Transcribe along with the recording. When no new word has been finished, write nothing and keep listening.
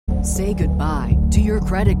Say goodbye to your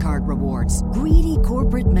credit card rewards. Greedy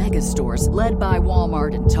corporate mega stores, led by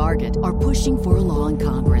Walmart and Target, are pushing for a law in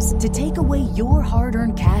Congress to take away your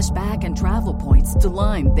hard-earned cash back and travel points to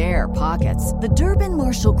line their pockets. The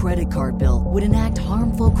Durbin-Marshall credit card bill would enact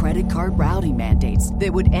harmful credit card routing mandates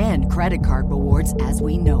that would end credit card rewards as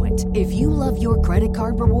we know it. If you love your credit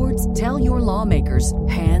card rewards, tell your lawmakers,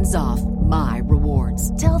 hands off my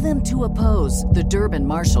rewards. Tell them to oppose the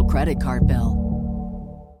Durbin-Marshall credit card bill.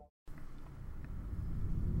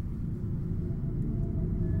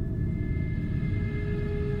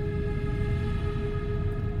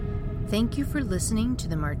 Thank you for listening to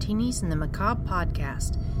the Martinis and the Macabre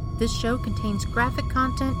podcast. This show contains graphic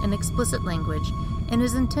content and explicit language and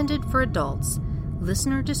is intended for adults.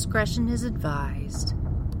 Listener discretion is advised.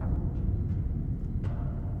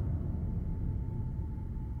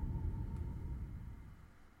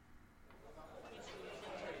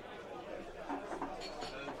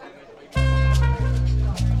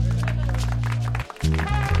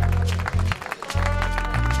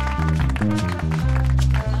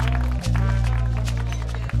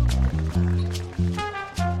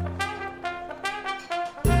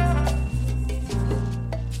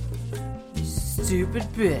 Stupid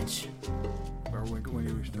bitch. Or when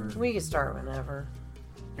do we start? We can start whenever.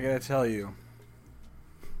 I gotta tell you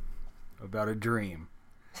about a dream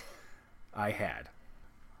I had.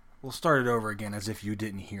 We'll start it over again as if you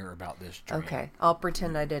didn't hear about this dream. Okay, I'll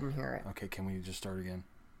pretend I didn't hear it. Okay, can we just start again?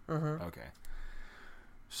 Mm-hmm. Okay.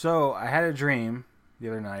 So, I had a dream the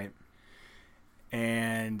other night,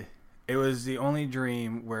 and it was the only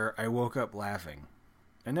dream where I woke up laughing.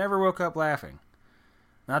 I never woke up laughing.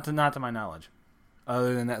 Not to my knowledge.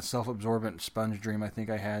 Other than that self-absorbent sponge dream I think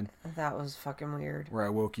I had. That was fucking weird. Where I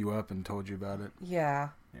woke you up and told you about it. Yeah.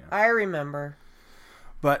 I remember.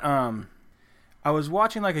 But, I was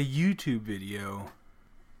watching like a YouTube video,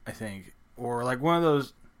 I think. Or like one of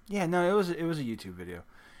those... Yeah, no, it was a YouTube video.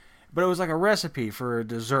 But it was like a recipe for a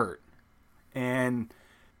dessert. And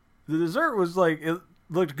the dessert was like... It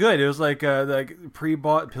looked good. It was like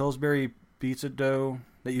pre-bought Pillsbury pizza dough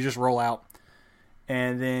that you just roll out.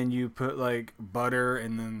 And then you put like butter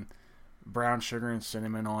and then brown sugar and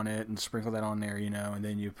cinnamon on it and sprinkle that on there, you know. And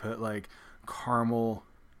then you put like caramel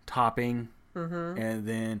topping and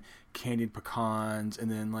then candied pecans and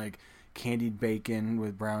then like candied bacon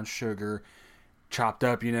with brown sugar chopped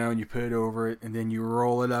up, you know, and you put it over it. And then you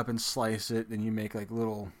roll it up and slice it. And you make like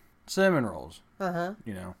little cinnamon rolls,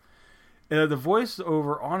 you know. And the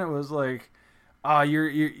voiceover on it was like, "Ah,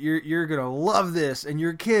 you're gonna love this, and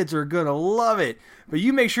your kids are gonna love it. But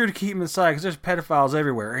you make sure to keep them inside because there's pedophiles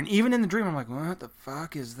everywhere." And even in the dream, I'm like, "What the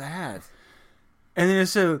fuck is that?" And then it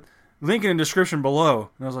said link in the description below,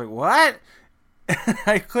 and I was like, "What?" And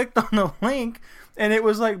I clicked on the link, and it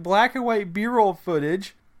was like black and white B-roll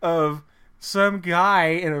footage of some guy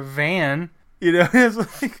in a van. You know,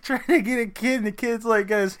 it's like trying to get a kid, and the kid's like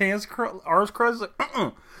got his arms crossed,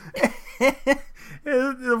 like,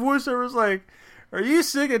 And the voiceover was like, "Are you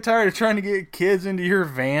sick and tired of trying to get kids into your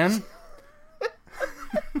van?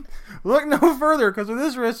 Look no further, because with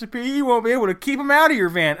this recipe, you won't be able to keep them out of your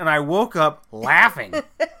van." And I woke up laughing.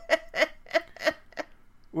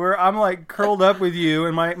 Where I'm like curled up with you,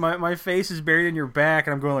 and my face is buried in your back,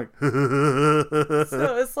 and I'm going like...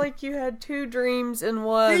 So it's like you had two dreams in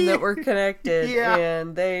one that were connected,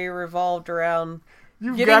 and they revolved around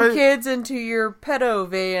getting kids into your pedo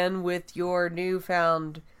van with your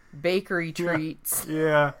newfound bakery treats.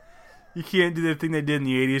 Yeah. You can't do the thing they did in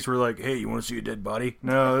the 80s where like, "Hey, you want to see a dead body?"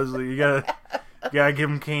 No, it's like, you gotta give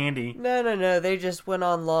them candy. No. They just went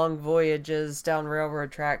on long voyages down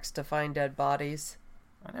railroad tracks to find dead bodies.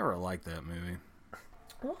 I never liked that movie.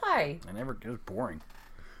 Why? It was boring.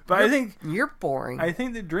 But I think... You're boring. I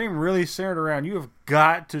think the dream really centered around, you have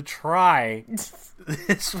got to try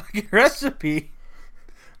this fucking recipe.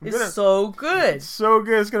 It's so good. It's so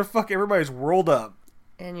good. It's gonna fuck everybody's world up.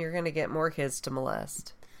 And you're gonna get more kids to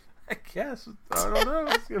molest. I guess. I don't know.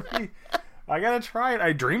 It's gonna be... I gotta try it.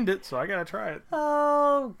 I dreamed it, so I gotta try it.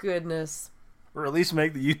 Oh, goodness. Or at least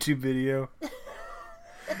make the YouTube video.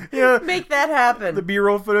 Yeah, make that happen. The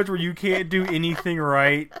B-roll footage where you can't do anything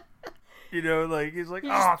right. You know, like, it's like, you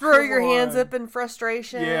just throw your hands up in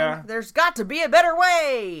frustration. Yeah. There's got to be a better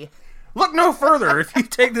way. Look no further. If you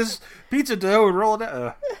take this pizza dough and roll it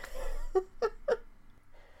out.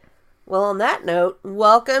 Well, on that note,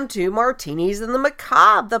 welcome to Martinis and the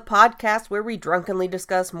Macabre, the podcast where we drunkenly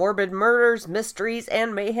discuss morbid murders, mysteries,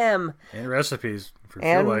 and mayhem. And recipes, if you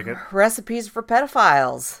feel like it. Recipes for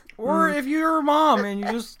pedophiles. Or if you're a mom and you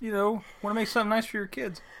just, want to make something nice for your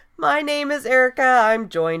kids. My name is Erica. I'm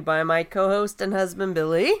joined by my co-host and husband,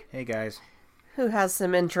 Billy. Hey, guys. who has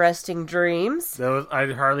some interesting dreams.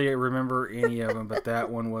 I hardly remember any of them, but that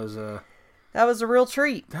one was that was a real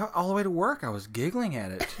treat. All the way to work, I was giggling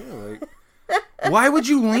at it too. Like, why would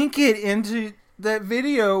you link it into that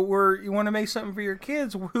video where you want to make something for your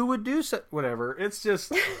kids? Who would do so? Whatever. It's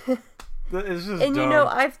just and dumb.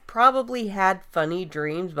 I've probably had funny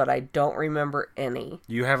dreams, but I don't remember any.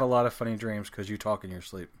 You have a lot of funny dreams because you talk in your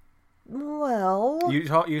sleep. Well,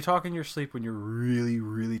 you talk in your sleep when you're really,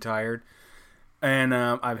 really tired. And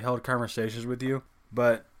I've held conversations with you,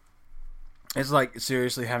 but it's like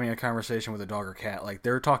seriously having a conversation with a dog or cat. Like,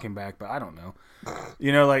 they're talking back, but I don't know.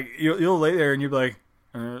 You know, like, you'll lay there and you'll be like,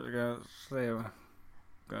 I'll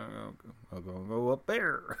go up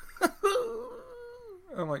there.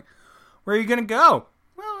 I'm like, where are you going to go?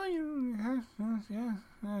 Well,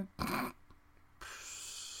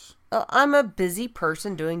 I'm a busy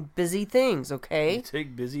person doing busy things, okay? You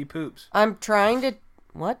take busy poops. I'm trying to...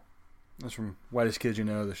 What? That's from Whitest Kids You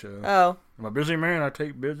Know, the show. Oh. I'm a busy man, I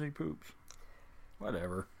take busy poops.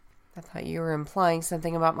 Whatever. I thought you were implying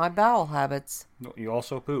something about my bowel habits. No, you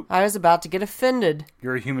also poop. I was about to get offended.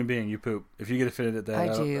 You're a human being, you poop. If you get offended at that,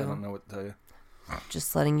 I do. I don't know what to tell you.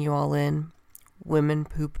 Just letting you all in. Women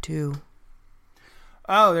poop too.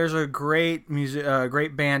 Oh, there's a great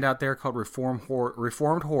great band out there called Reformed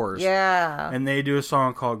Whores. Yeah. And they do a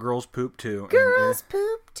song called Girls Poop Too. Girls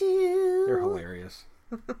Poop Too. They're hilarious.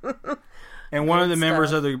 And one of the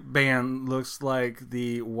members of the band looks like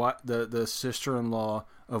the sister-in-law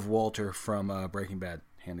of Walter from Breaking Bad.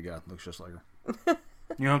 Hand to God, looks just like her.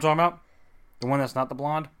 You know what I'm talking about? The one that's not the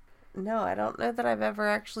blonde? No, I don't know that I've ever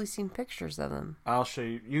actually seen pictures of them. I'll show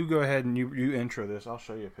you. You go ahead and you intro this. I'll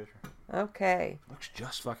show you a picture. Okay. Looks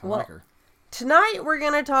just fucking like her. Tonight we're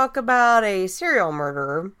going to talk about a serial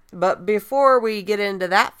murderer. But before we get into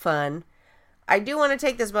that fun, I do want to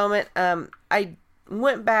take this moment. I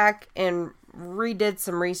went back and redid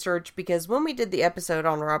some research because when we did the episode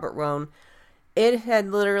on Robert Rohn, it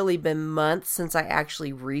had literally been months since I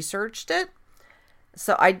actually researched it.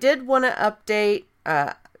 So I did want to update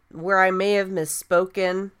where I may have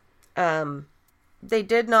misspoken. They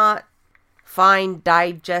did not find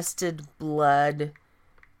digested blood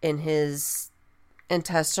in his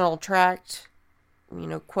intestinal tract,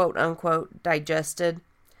 quote unquote digested.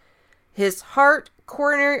 His heart,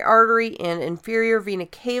 coronary artery, and inferior vena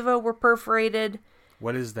cava were perforated.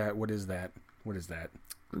 What is that? What is that?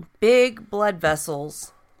 Big blood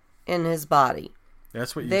vessels in his body.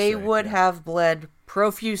 That's what you say. They would yeah. have bled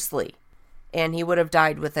profusely, and he would have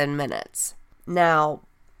died within minutes. Now,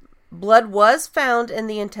 blood was found in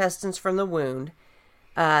the intestines from the wound.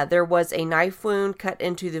 There was a knife wound cut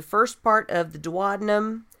into the first part of the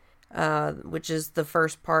duodenum, which is the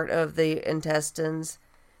first part of the intestines.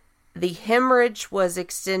 The hemorrhage was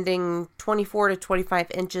extending 24 to 25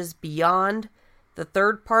 inches beyond the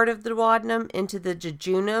third part of the duodenum into the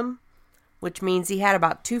jejunum, which means he had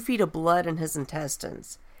about 2 feet of blood in his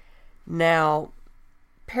intestines. Now,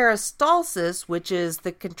 peristalsis, which is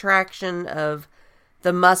the contraction of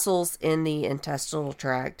the muscles in the intestinal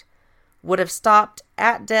tract, would have stopped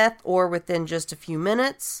at death or within just a few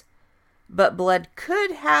minutes, but blood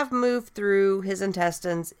could have moved through his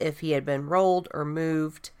intestines if he had been rolled or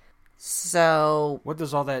moved. So what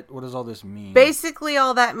does all this mean? Basically,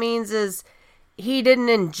 all that means is he didn't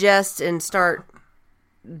ingest and start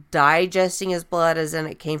digesting his blood as in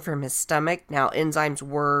it came from his stomach. Now, enzymes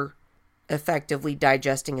were effectively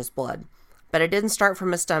digesting his blood, but it didn't start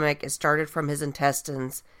from his stomach. It started from his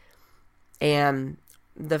intestines. And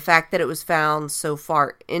the fact that it was found so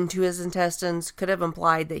far into his intestines could have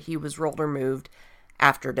implied that he was rolled or moved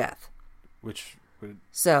after death.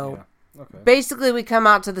 Yeah. Okay. Basically, we come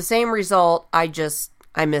out to the same result. I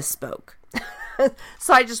misspoke.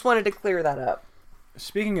 So I just wanted to clear that up.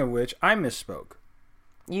 Speaking of which, I misspoke.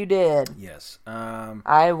 You did. Yes.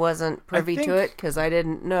 I wasn't privy to it because I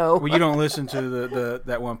didn't know. Well, you don't listen to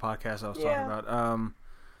that one podcast I was talking about.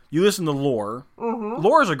 You listen to Lore. Mm-hmm.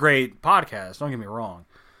 Lore is a great podcast. Don't get me wrong.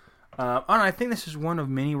 And I think this is one of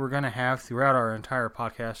many we're going to have throughout our entire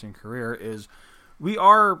podcasting career. Is we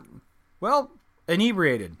are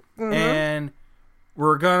inebriated. Mm-hmm. And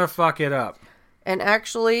we're gonna fuck it up. And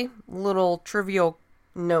actually, little trivial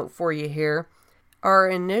note for you here. Our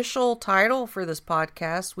initial title for this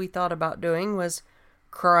podcast we thought about doing was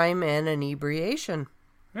Crime and Inebriation.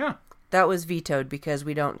 Yeah. That was vetoed because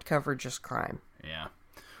we don't cover just crime. Yeah.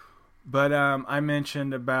 But I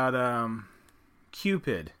mentioned about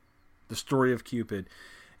Cupid, the story of Cupid,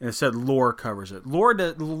 and it said Lore covers it.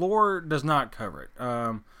 Lore does not cover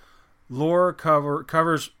it. Lore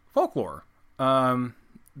covers folklore.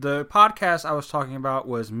 The podcast I was talking about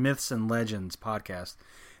was Myths and Legends podcast.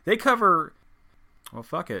 They cover Well,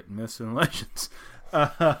 fuck it. Myths and legends.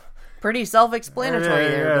 Pretty self-explanatory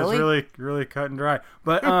there, Billy. It's really, really cut and dry.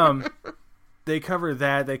 But they cover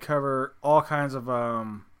that. They cover all kinds of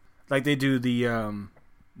like they do the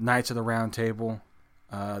Knights of the Round Table,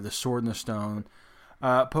 the Sword and the Stone.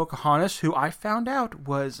 Pocahontas, who I found out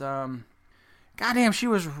was, goddamn, she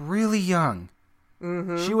was really young.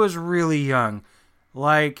 Mm-hmm. She was really young,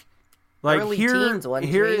 like early here. Teens,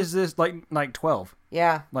 here is this like 12.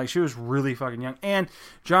 Yeah, like she was really fucking young. And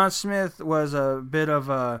John Smith was a bit of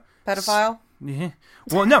a pedophile. Yeah.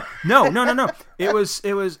 Well, no. It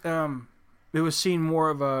was seen more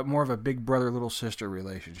of a big brother little sister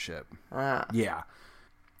relationship. Ah. Yeah,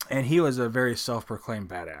 and he was a very self-proclaimed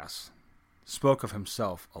badass. Spoke of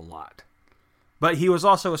himself a lot, but he was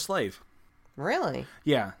also a slave. Really?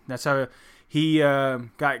 Yeah, that's how he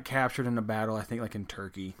got captured in a battle. I think like in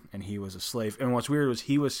Turkey, and he was a slave. And what's weird was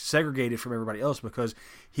he was segregated from everybody else because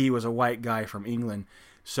he was a white guy from England.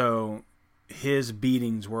 So his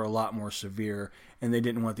beatings were a lot more severe, and they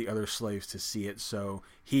didn't want the other slaves to see it. So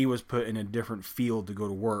he was put in a different field to go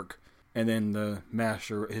to work, and then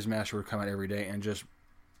his master would come out every day and just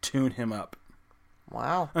tune him up.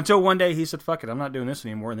 Wow. Until one day he said, fuck it, I'm not doing this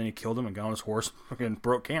anymore. And then he killed him and got on his horse and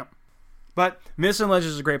broke camp. But Myths and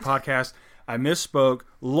Legends is a great podcast. I misspoke.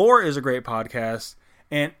 Lore is a great podcast.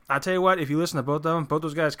 And I tell you what, if you listen to both of them, both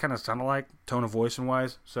those guys kind of sound alike, tone of voice and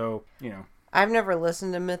wise. So, you know. I've never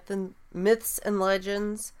listened to Myths and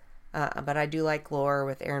Legends, but I do like Lore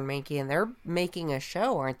with Aaron Mahnke. And they're making a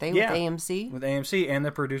show, aren't they, with AMC? With AMC and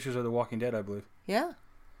the producers of The Walking Dead, I believe. Yeah.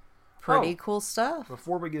 Pretty cool stuff.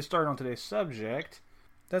 Before we get started on today's subject,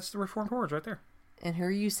 that's the Reformed Hordes right there. And who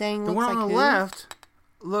are you saying looks like who? The one on the who? left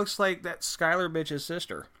looks like that Skylar bitch's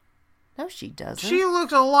sister. No, she doesn't. She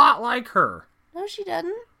looks a lot like her. No, she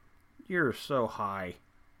doesn't. You're so high.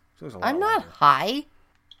 She looks a lot I'm like not her. high.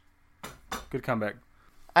 Good comeback.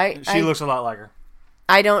 She looks a lot like her.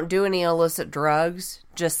 I don't do any illicit drugs,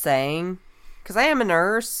 just saying. Because I am a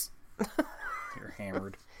nurse. You're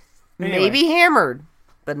hammered. Maybe hammered,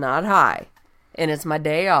 but not high. And it's my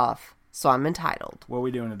day off, so I'm entitled. What are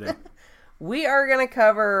we doing today? We are going to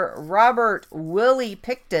cover Robert Willie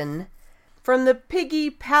Pickton from the Piggy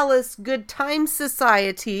Palace Good Times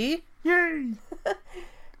Society. Yay!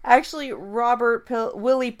 Actually,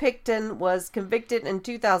 Willie Pickton was convicted in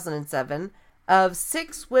 2007 of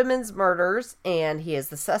 6 women's murders, and he is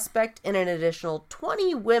the suspect in an additional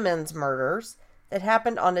 20 women's murders that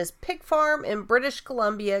happened on his pig farm in British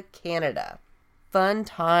Columbia, Canada. Fun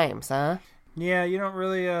times, huh? Yeah, you don't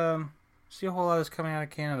really see a whole lot of this coming out of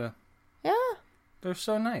Canada. Yeah. They're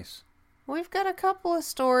so nice. We've got a couple of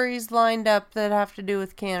stories lined up that have to do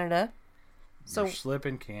with Canada. So you're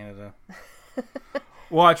slipping Canada.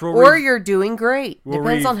 Watch. You're doing great.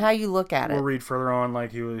 Depends on how you look at it. We'll read further on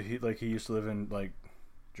like he used to live in like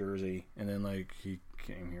Jersey, and then like he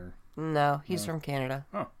came here. No, he's from Canada.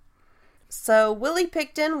 Oh. So Willie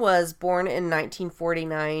Pickton was born in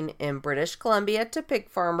 1949 in British Columbia to pig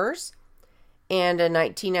farmers. And in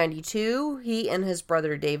 1992, he and his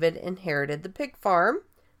brother David inherited the pig farm.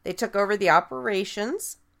 They took over the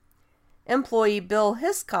operations. Employee Bill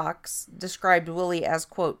Hiscox described Willie as,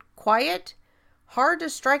 quote, quiet, hard to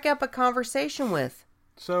strike up a conversation with.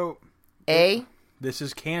 So, this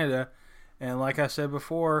is Canada, and like I said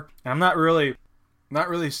before, I'm not really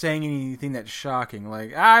saying anything that's shocking.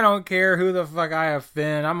 Like, I don't care who the fuck I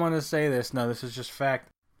offend, I'm going to say this. No, this is just fact.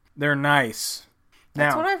 They're nice.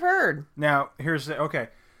 That's what I've heard. Now, okay.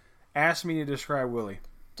 Ask me to describe Willie.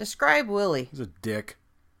 Describe Willie. He's a dick.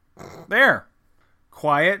 There.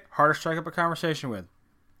 Quiet, hard to strike up a conversation with.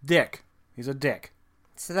 Dick. He's a dick.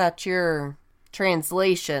 So that's your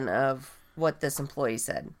translation of what this employee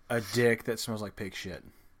said. A dick that smells like pig shit.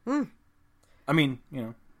 Hmm. I mean, you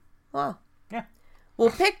know. Well. Yeah.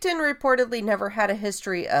 Well, Pickton reportedly never had a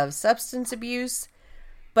history of substance abuse,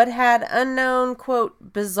 but had unknown,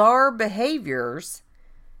 quote, bizarre behaviors,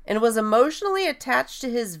 and was emotionally attached to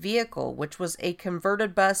his vehicle, which was a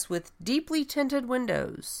converted bus with deeply tinted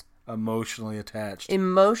windows. Emotionally attached.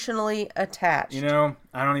 Emotionally attached. You know,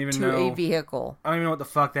 I don't even know. To a vehicle. I don't even know what the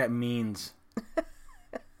fuck that means.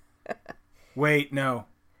 Wait, no.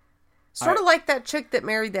 Sort of like that chick that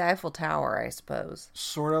married the Eiffel Tower, I suppose.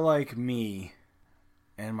 Sort of like me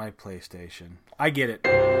and my PlayStation. I get it.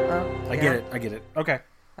 I get it. Okay.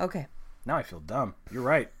 Now I feel dumb. You're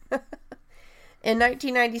right. In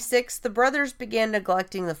 1996, the brothers began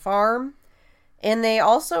neglecting the farm, and they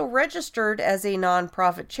also registered as a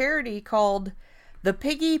non-profit charity called the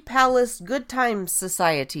Piggy Palace Good Times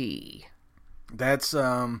Society. That's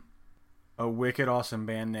a wicked awesome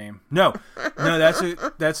band name. No,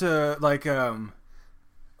 that's a like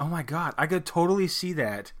Oh my God, I could totally see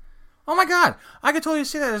that. Oh my God, I could totally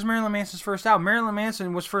see that as Marilyn Manson's first album. Marilyn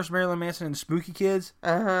Manson was first Marilyn Manson in Spooky Kids.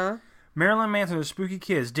 Uh-huh. Marilyn Manson and Spooky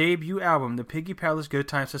Kids debut album, The Piggy Palace Good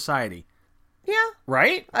Time Society. Yeah.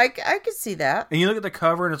 Right? I could see that. And you look at the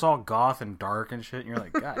cover and it's all goth and dark and shit, and you're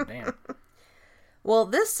like, God damn. Well,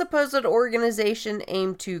 this supposed organization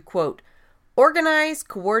aimed to, quote, organize,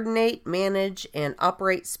 coordinate, manage, and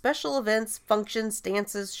operate special events, functions,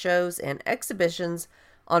 dances, shows, and exhibitions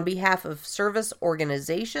on behalf of service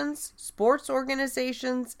organizations, sports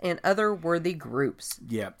organizations, and other worthy groups.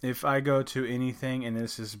 Yeah, if I go to anything and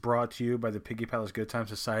this is brought to you by the Piggy Palace Good Time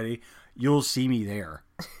Society, you'll see me there.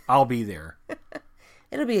 I'll be there.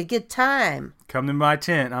 It'll be a good time. Come to my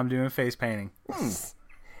tent. I'm doing face painting.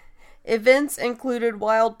 Events included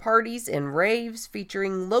wild parties and raves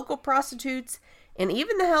featuring local prostitutes and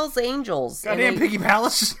even the Hells Angels. Goddamn Piggy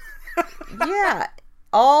Palace. Yeah,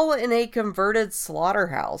 all in a converted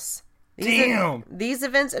slaughterhouse. Damn! These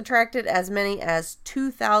events attracted as many as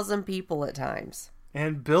 2,000 people at times.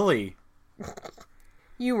 And Billy.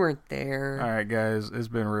 You weren't there. All right, guys, it's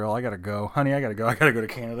been real. I gotta go. Honey, I gotta go. I gotta go to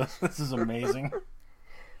Canada. This is amazing.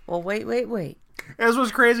 Well, wait. That's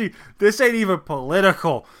what's crazy. This ain't even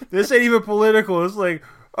political. It's like,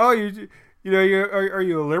 oh, are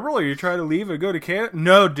you a liberal? Are you trying to leave and go to Canada?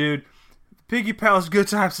 No, dude. Piggy Palace Good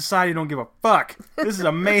Time Society don't give a fuck. This is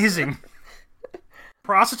amazing.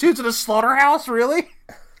 Prostitutes in a slaughterhouse? Really?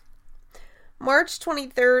 March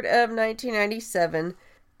 23rd of 1997,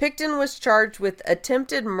 Pickton was charged with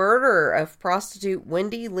attempted murder of prostitute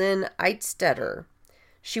Wendy Lynn Eitstetter.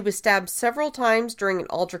 She was stabbed several times during an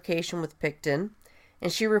altercation with Pickton,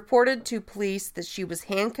 and she reported to police that she was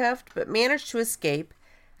handcuffed but managed to escape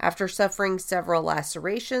after suffering several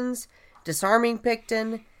lacerations, disarming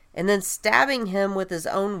Pickton, and then stabbing him with his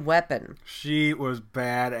own weapon. She was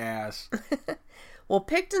badass. Well,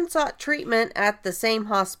 Pickton sought treatment at the same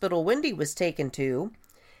hospital Wendy was taken to,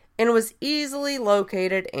 and was easily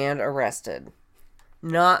located and arrested.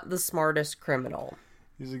 Not the smartest criminal.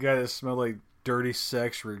 He's the guy that smelled like dirty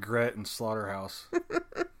sex, regret, and slaughterhouse.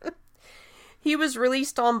 He was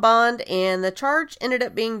released on bond, and the charge ended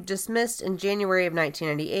up being dismissed in January of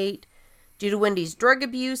 1998 due to Wendy's drug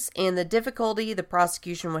abuse and the difficulty the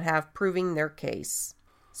prosecution would have proving their case.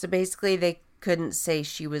 So basically, they couldn't say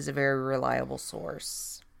she was a very reliable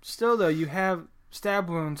source. Still, though, you have stab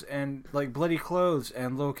wounds and, like, bloody clothes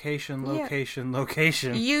and location.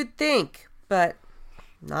 You'd think, but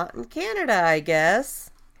not in Canada, I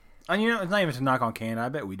guess. And, it's not even to knock on Canada. I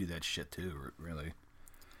bet we do that shit, too, really.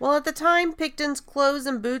 Well, at the time, Pickton's clothes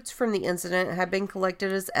and boots from the incident had been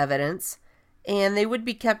collected as evidence, and they would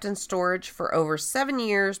be kept in storage for over 7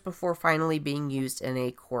 years before finally being used in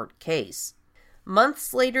a court case.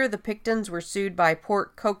 Months later, the Picktons were sued by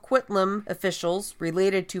Port Coquitlam officials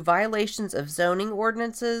related to violations of zoning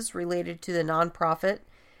ordinances related to the nonprofit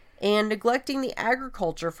and neglecting the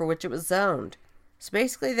agriculture for which it was zoned. So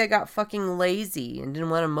basically, they got fucking lazy and didn't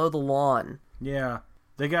want to mow the lawn. Yeah.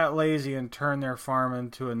 They got lazy and turned their farm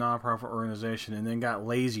into a nonprofit organization and then got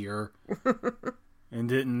lazier. And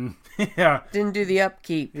didn't do the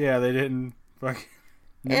upkeep. Yeah, they didn't.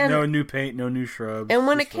 No new paint, no new shrubs. And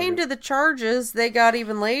when it came to the charges, they got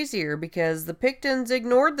even lazier because the Picktons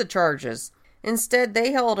ignored the charges. Instead,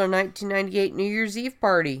 they held a 1998 New Year's Eve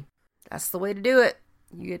party. That's the way to do it.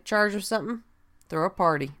 You get charged with something, throw a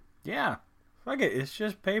party. Yeah. Fuck it, it's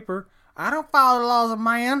just paper. I don't follow the laws of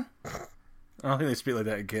man. I don't think they speak like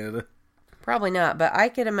that in Canada. Probably not, but I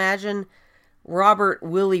could imagine Robert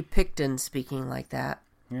Willie Pickton speaking like that.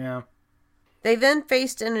 Yeah. They then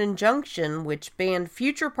faced an injunction which banned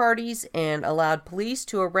future parties and allowed police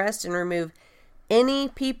to arrest and remove any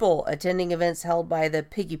people attending events held by the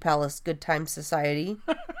Piggy Palace Good Time Society.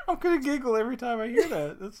 I'm going to giggle every time I hear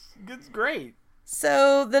that. It's great.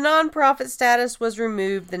 So the nonprofit status was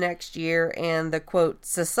removed the next year and the, quote,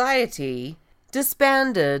 society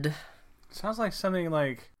disbanded. Sounds like something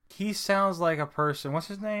like, he sounds like a person, what's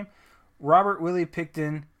his name? Robert Willie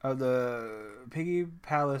Pickton of the Piggy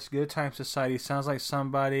Palace Good Time Society sounds like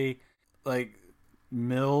somebody like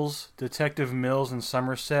Detective Mills in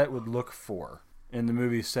Somerset would look for in the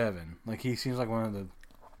movie Seven. Like, he seems like one of the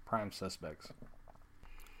prime suspects.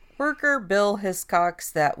 Worker Bill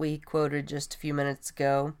Hiscox, that we quoted just a few minutes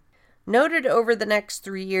ago, noted over the next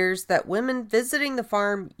 3 years that women visiting the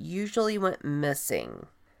farm usually went missing.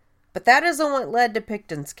 But that isn't what led to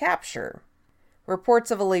Pickton's capture.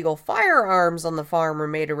 Reports of illegal firearms on the farm were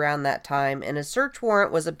made around that time, and a search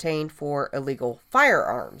warrant was obtained for illegal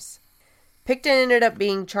firearms. Pickton ended up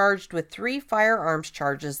being charged with 3 firearms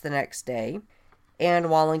charges the next day, And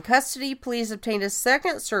while in custody, police obtained a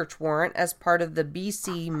second search warrant as part of the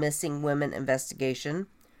BC Missing Women investigation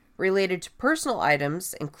related to personal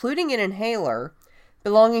items, including an inhaler,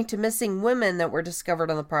 belonging to missing women that were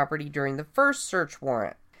discovered on the property during the first search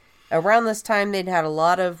warrant. Around this time, they'd had a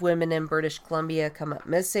lot of women in British Columbia come up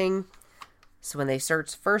missing. So when they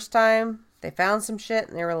searched the first time, they found some shit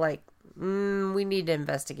and they were like, we need to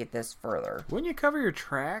investigate this further. Wouldn't you cover your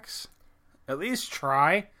tracks? At least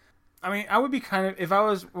try. I mean, I would be kind of, if I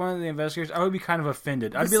was one of the investigators, I would be kind of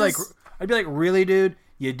offended. I'd be like, really, dude?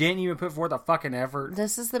 You didn't even put forth a fucking effort?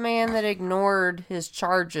 This is the man that ignored his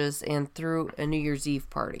charges and threw a New Year's Eve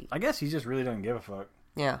party. I guess he just really doesn't give a fuck.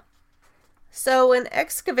 Yeah. So an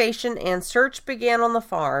excavation and search began on the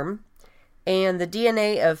farm, and the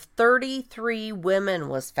DNA of 33 women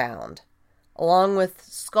was found, along with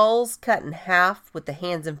skulls cut in half with the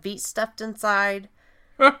hands and feet stuffed inside.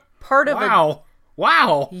 Part of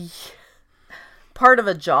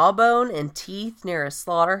a jawbone and teeth near a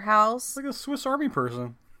slaughterhouse. Like a Swiss Army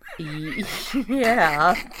person.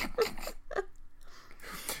 Yeah.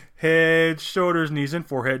 Head, shoulders, knees, and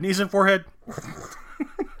forehead. Knees and forehead.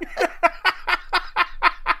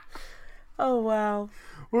 Oh, wow.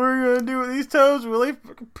 What are you going to do with these toes, Willie?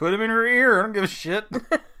 Put them in her ear. I don't give a shit.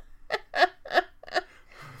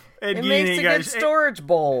 It makes a good storage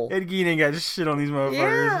bowl. Ed Gein ain't got shit on these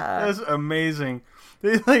motherfuckers. Yeah. That's amazing.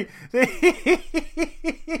 They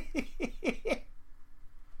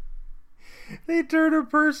turn a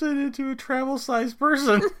person into a travel-sized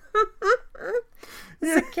person.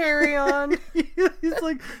 It's a carry-on. It's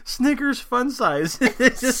like Snickers fun size. They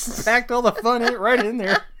just packed all the fun right in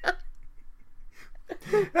there.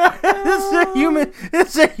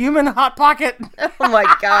 It's a human hot pocket. Oh my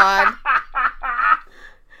god.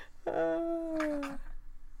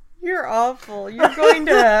 You're awful. You're going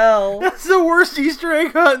to hell. That's the worst Easter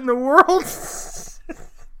egg hunt in the world.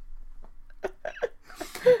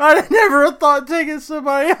 I'd never have thought taking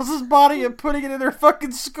somebody else's body and putting it in their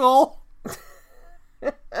fucking skull.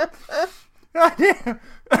 God damn.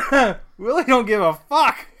 Willie don't give a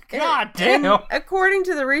fuck. God damn. And according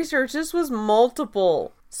to the research, this was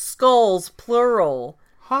multiple skulls, plural,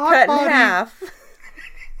 cut in half.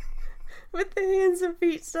 With the hands and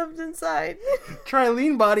feet stuffed inside. Try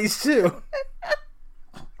lean bodies, too.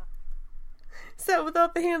 Is that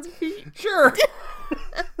without the hands and feet? Sure.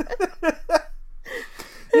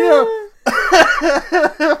 Yeah.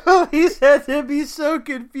 Police had to be so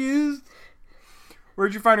confused.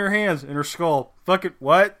 Where'd you find her hands? In her skull. Fucking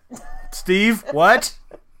what? Steve, what?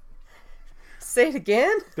 Say it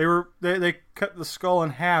again? They cut the skull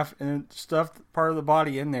in half and stuffed part of the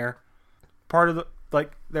body in there. Part of the...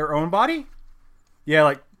 Like, their own body?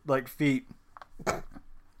 Yeah, like feet. Their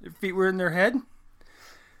feet were in their head?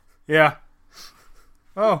 Yeah.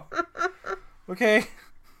 Oh. Okay.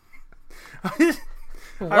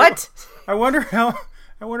 What? I wonder how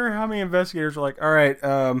many investigators are like, all right,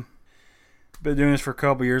 been doing this for a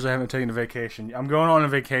couple years, I haven't taken a vacation. I'm going on a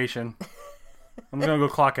vacation. I'm going to go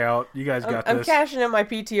clock out. You guys got this. I'm cashing in my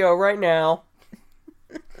PTO right now.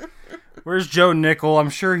 Where's Joe Nickel?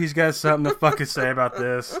 I'm sure he's got something to fucking say about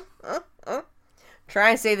this.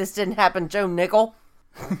 Try and say this didn't happen, Joe Nickel.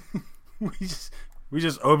 we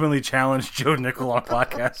just openly challenged Joe Nickel on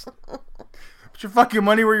podcast. Put your fucking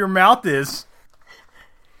money where your mouth is.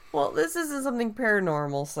 Well, this isn't something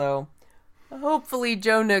paranormal, so hopefully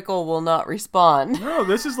Joe Nickel will not respond. No,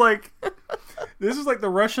 this is like the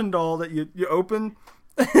Russian doll that you open.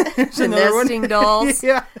 The nesting dolls.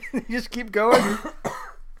 Yeah, you just keep going.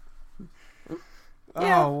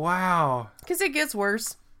 Yeah. Oh, wow. Because it gets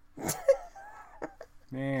worse.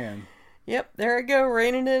 Man. Yep, there I go,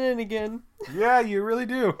 reining it in again. Yeah, you really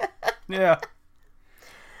do. Yeah.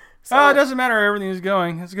 So, it doesn't matter how everything's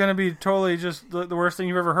going. It's going to be totally just the worst thing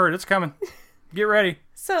you've ever heard. It's coming. Get ready.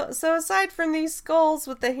 So aside from these skulls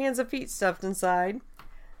with the hands and feet stuffed inside,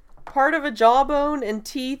 part of a jawbone and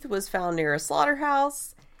teeth was found near a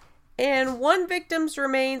slaughterhouse, and one victim's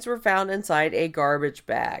remains were found inside a garbage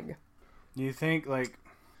bag. Do you think, like,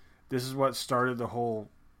 this is what started the whole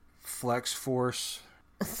Flex Force?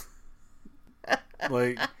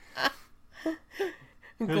 Like,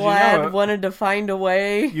 Glad wanted to find a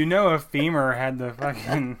way. You know a femur had the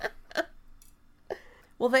fucking...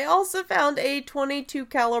 Well, they also found a .22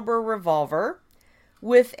 caliber revolver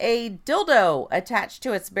with a dildo attached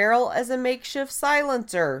to its barrel as a makeshift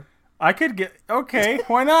silencer. I could get... Okay,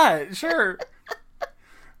 why not? Sure.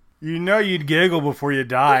 You know you'd giggle before you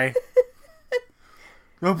die.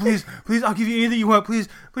 No, please, I'll give you anything you want. Please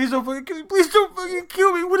don't fucking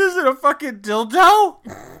kill me. What is it, a fucking dildo?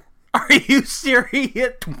 Are you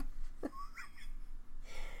serious?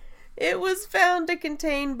 It was found to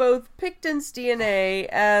contain both Pickton's DNA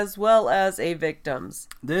as well as a victim's.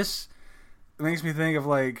 This makes me think of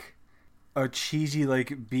like a cheesy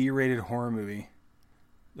like B-rated horror movie.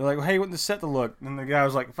 They're like, "Hey, what the set to look?" And the guy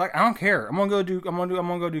was like, "Fuck, I don't care. I'm gonna go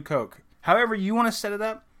do coke. However you want to set it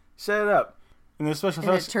up, set it up." And the special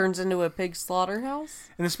effects, it turns into a pig slaughterhouse.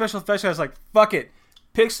 And the special effects guy's like, "Fuck it,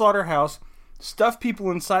 pig slaughterhouse. Stuff people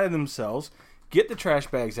inside of themselves. Get the trash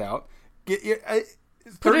bags out.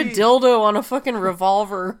 Put a dildo on a fucking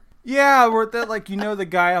revolver." Yeah, or that, like, you know, the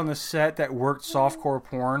guy on the set that worked softcore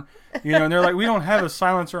porn, you know, and they're like, "We don't have a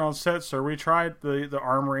silencer on set, sir. We tried the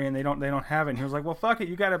armory and they don't have it." And he was like, "Well, fuck it.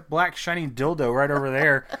 You got a black shiny dildo right over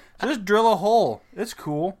there. Just drill a hole. It's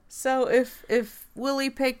cool." So if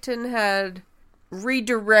Willie Pickton had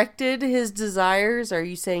redirected his desires, are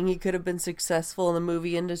you saying he could have been successful in the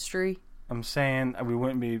movie industry? I'm saying we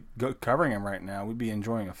wouldn't be covering him right now. We'd be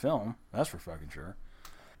enjoying a film. That's for fucking sure.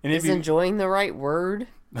 And is enjoying the right word?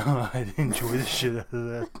 I'd enjoy the shit out of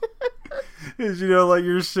that. Because, you know, like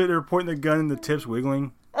you're sitting there pointing the gun and the tip's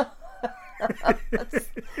wiggling.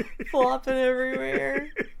 Flopping everywhere.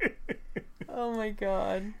 Oh my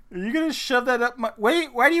god. Are you going to shove that up my...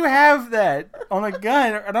 Wait, why do you have that on a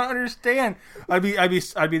gun? I don't understand. I'd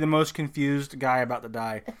be the most confused guy about to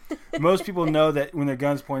die. Most people know that when the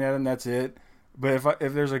gun's pointed at them, that's it. But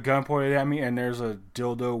if there's a gun pointed at me and there's a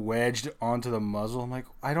dildo wedged onto the muzzle, I'm like,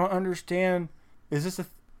 I don't understand. Is this a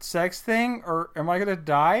sex thing or am I gonna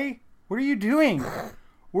die? What are you doing?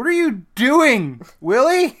 What are you doing,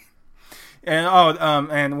 Willie? And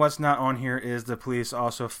and what's not on here is the police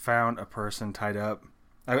also found a person tied up.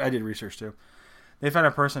 I did research too. They found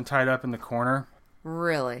a person tied up in the corner.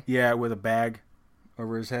 Really? Yeah, with a bag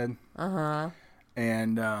over his head. Uh-huh.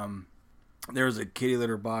 And there was a kitty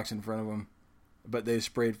litter box in front of him, but they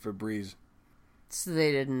sprayed Febreze. So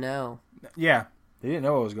they didn't know. Yeah, they didn't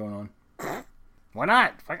know what was going on. Why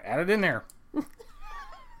not? Add it in there.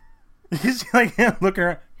 You see like him looking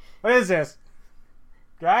around. What is this?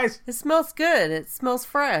 Guys? It smells good. It smells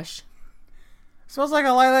fresh. It smells like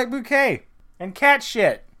a lilac bouquet. And cat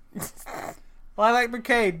shit. Lilac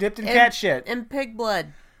bouquet dipped in cat shit. And pig blood.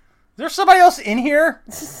 Is there somebody else in here?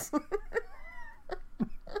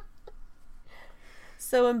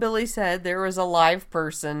 So when Billy said there was a live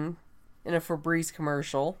person in a Febreze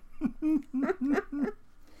commercial.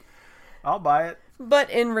 I'll buy it.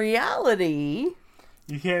 But in reality...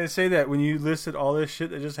 You can't say that when you listed all this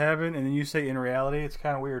shit that just happened and then you say in reality. It's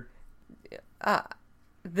kind of weird.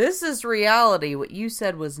 This is reality. What you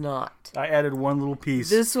said was not. I added one little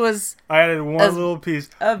piece. I added one little piece.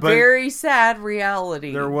 A very sad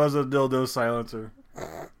reality. There was a dildo silencer.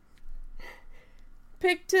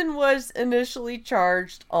 Pickton was initially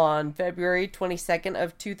charged on February 22nd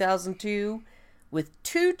of 2002 with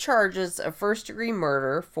 2 charges of first-degree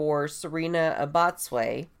murder for Serena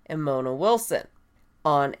Abotsway and Mona Wilson.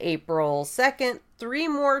 On April 2nd, 3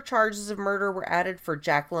 more charges of murder were added for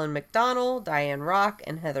Jacqueline McDonald, Diane Rock,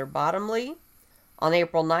 and Heather Bottomley. On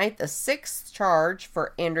April 9th, a 6th charge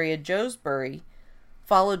for Andrea Joesbury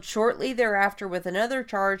followed shortly thereafter with another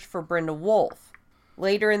charge for Brenda Wolfe.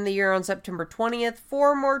 Later in the year, on September 20th,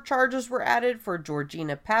 4 more charges were added for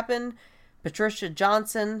Georgina Papin, Patricia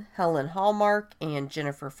Johnson, Helen Hallmark, and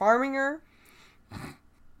Jennifer Farminger.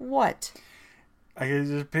 What? I can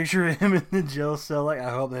just picture him in the jail cell like, I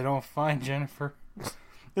hope they don't find Jennifer.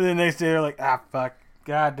 And the next day they're like, fuck.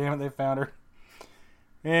 God damn it, they found her.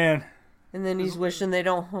 And then he's wishing they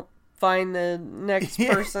don't find the next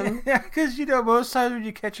person. Yeah, because, you know, most times when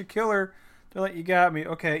you catch a killer, they're like, you got me.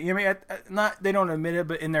 Okay. You know, I mean, they don't admit it,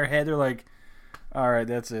 but in their head they're like, all right,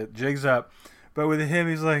 that's it. Jig's up. But with him,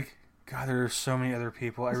 he's like, God, there are so many other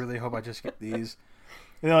people. I really hope I just get these.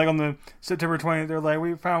 And then, like, on the September 20th, they're like,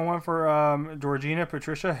 we found one for Georgina,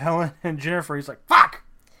 Patricia, Helen, and Jennifer. He's like, fuck!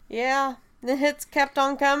 Yeah, the hits kept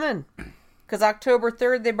on coming. Because October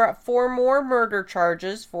 3rd, they brought 4 more murder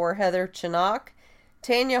charges for Heather Chinock,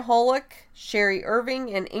 Tanya Holick, Sherry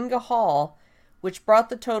Irving, and Inga Hall, which brought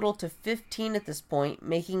the total to 15 at this point,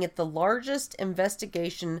 making it the largest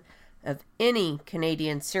investigation of any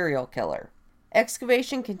Canadian serial killer.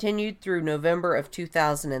 Excavation continued through November of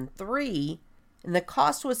 2003, and the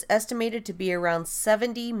cost was estimated to be around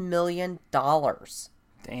 $70 million.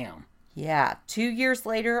 Damn. Yeah, 2 years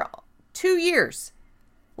later,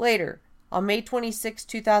 on May 26,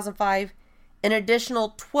 2005, an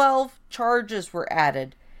additional 12 charges were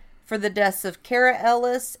added for the deaths of Kara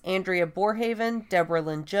Ellis, Andrea Borhaven, Deborah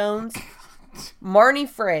Lynn Jones, Marnie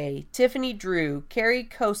Frey, Tiffany Drew, Carrie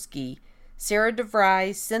Koski, Sarah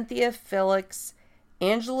DeVry, Cynthia Felix,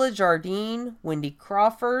 Angela Jardine, Wendy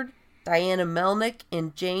Crawford, Diana Melnick,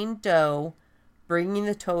 and Jane Doe, bringing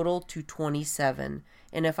the total to 27.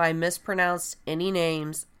 And if I mispronounced any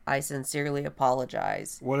names, I sincerely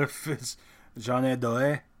apologize. What if it's Jeanne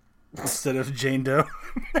Doe instead of Jane Doe?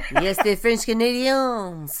 Yes, they're French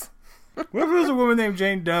Canadians. What if it was a woman named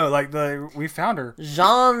Jane Doe? Like, we found her.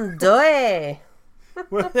 Jean Doe.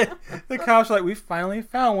 The cops are like, we finally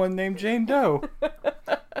found one named Jane Doe.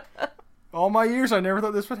 All my years, I never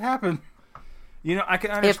thought this would happen. You know, I can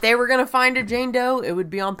understand. If they were going to find a Jane Doe, it would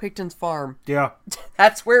be on Picton's farm. Yeah.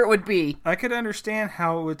 That's where it would be. I could understand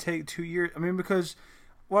how it would take 2 years. I mean, because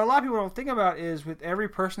what a lot of people don't think about is with every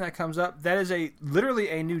person that comes up, that is literally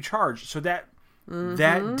a new charge. So that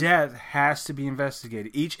death has to be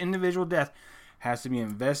investigated. Each individual death has to be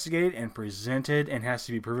investigated and presented and has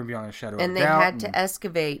to be proven beyond a shadow of doubt. And they had to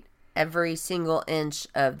excavate every single inch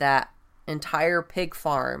of that entire pig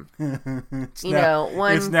farm. One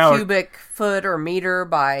cubic foot or meter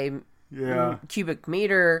by cubic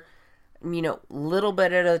meter, little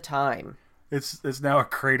bit at a time. It's now a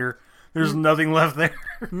crater. There's nothing left there.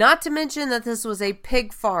 Not to mention that this was a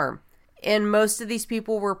pig farm, and most of these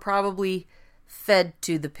people were probably fed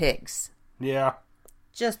to the pigs. Yeah.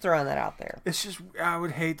 Just throwing that out there. It's just, I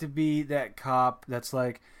would hate to be that cop that's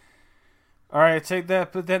like, all right, take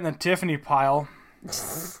that, put that in the Tiffany pile.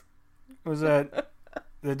 Was that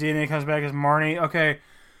the DNA comes back as Marnie? Okay,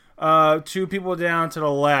 2 people down to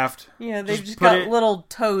the left. Yeah, they've just got little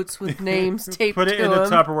totes with names taped to them. Put it in the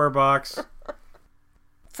Tupperware box.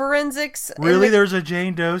 Forensics. Really? There's a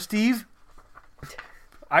Jane Doe, Steve?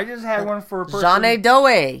 I just had one for a person. Jeanne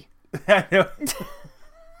Doe.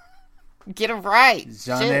 Get it right.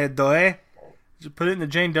 Jeanne Doe. Just put it in the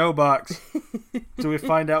Jane Doe box. So we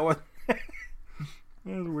find out what. That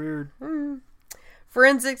was weird.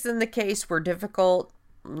 Forensics in the case were difficult,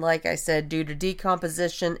 like I said, due to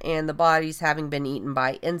decomposition and the bodies having been eaten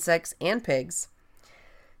by insects and pigs.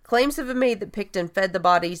 Claims have been made that Picton fed the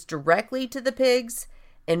bodies directly to the pigs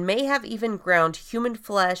and may have even ground human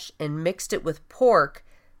flesh and mixed it with pork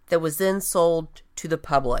that was then sold to the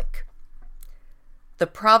public. The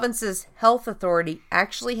province's health authority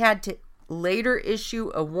actually had to later issue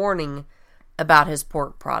a warning about his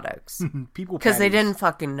pork products. Because they didn't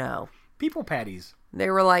fucking know. People patties. They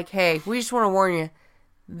were like, hey, we just want to warn you,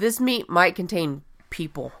 this meat might contain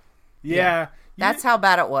people. Yeah. That's how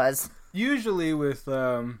bad it was. Usually with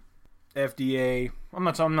FDA, I'm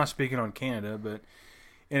not speaking on Canada, but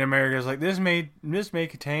in America, it's like, this may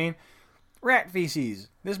contain rat feces.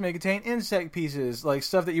 This may contain insect pieces. Like,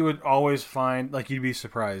 stuff that you would always find, like, you'd be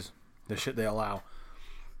surprised. The shit they allow.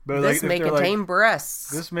 But this may contain breasts.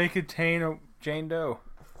 This may contain a Jane Doe.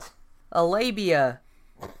 A labia.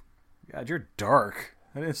 God, you're dark.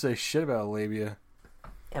 I didn't say shit about a labia.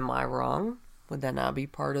 Am I wrong? Would that not be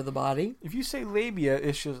part of the body? If you say labia,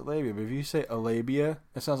 it's just labia. But if you say a labia,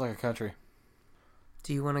 it sounds like a country.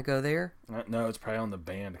 Do you want to go there? No, it's probably on the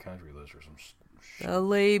banned country list or some shit. A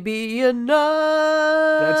labia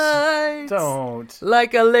night. Don't.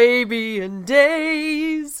 Like a labian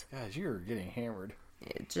days. Guys, you're getting hammered.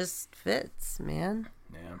 It just fits, man.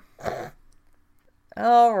 Yeah.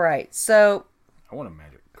 All right, so... I want a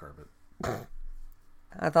magic carpet.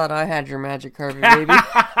 I thought I had your magic carpet, baby.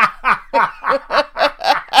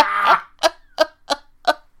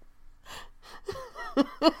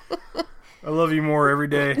 I love you more every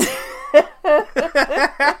day.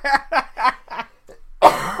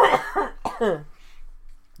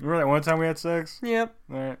 Remember that one time we had sex? Yep.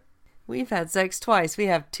 All right. We've had sex twice. We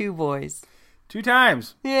have 2 boys. 2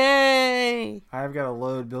 times. Yay! I've got a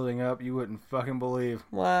load building up you wouldn't fucking believe.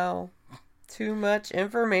 Wow. Too much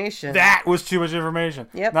information. That was too much information.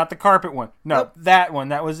 Yep. Not the carpet one. No, Nope. That one.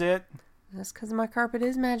 That was it. That's because my carpet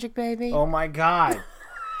is magic, baby. Oh my god.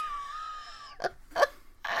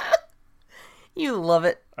 You love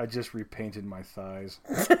it. I just repainted my thighs.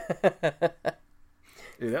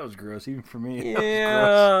 Dude, that was gross, even for me.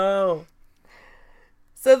 Yeah.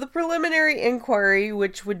 So the preliminary inquiry,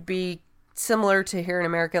 which would be similar to here in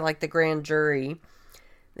America, like the grand jury,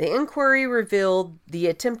 the inquiry revealed the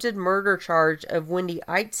attempted murder charge of Wendy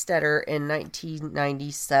Eichstetter in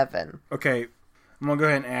 1997. Okay, I'm going to go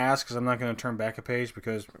ahead and ask, because I'm not going to turn back a page,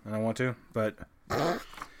 because I don't want to, but...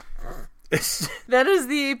 That is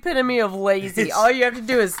the epitome of lazy. All you have to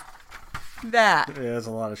do is that. Yeah, that's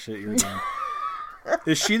a lot of shit you're doing.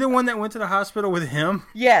 Is she the one that went to the hospital with him?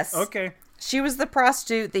 Yes. Okay. She was the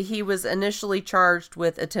prostitute that he was initially charged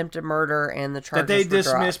with attempted murder, and the charges that they were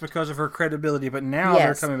dismissed dropped. because of her credibility, but now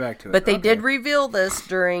they're coming back to it. But they did reveal this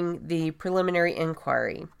during the preliminary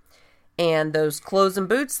inquiry. And those clothes and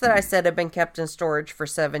boots that I said had been kept in storage for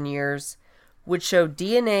 7 years would show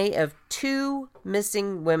DNA of 2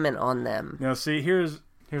 missing women on them. Now, see, here's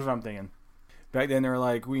what I'm thinking. Back then, they were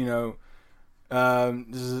like,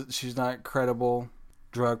 she's not credible.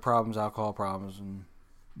 Drug problems, alcohol problems,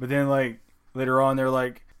 but then like later on, they're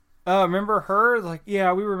like, "Oh, remember her?" Like,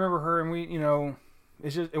 yeah, we remember her, and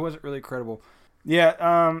it wasn't really credible.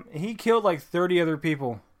 Yeah, he killed like 30 other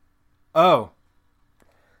people. Oh,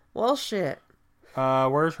 well, shit.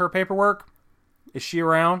 Where's her paperwork? Is she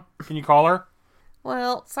around? Can you call her?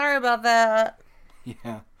 Well, sorry about that.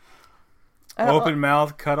 Yeah. Open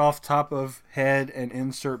mouth, cut off top of head, and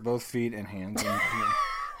insert both feet and hands.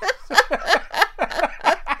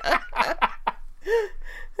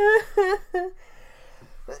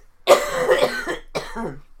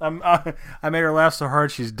 I made her laugh so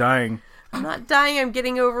hard she's dying. I'm not dying. I'm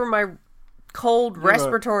getting over my cold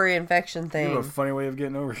respiratory infection thing. You have a funny way of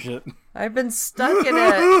getting over shit. I've been stuck in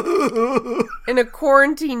a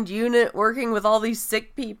quarantined unit working with all these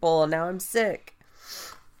sick people, and now I'm sick.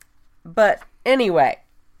 But anyway,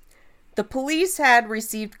 the police had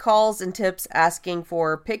received calls and tips asking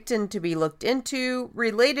for Pickton to be looked into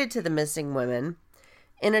related to the missing women.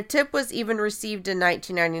 And a tip was even received in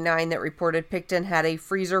 1999 that reported Pickton had a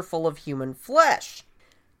freezer full of human flesh.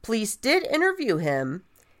 Police did interview him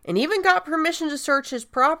and even got permission to search his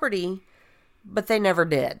property, but they never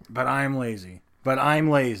did. But I'm lazy.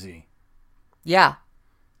 Yeah.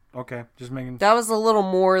 Okay, just making... That was a little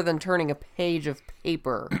more than turning a page of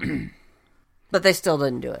paper. But they still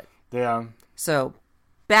didn't do it. Yeah. So,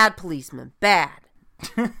 bad policeman. Bad.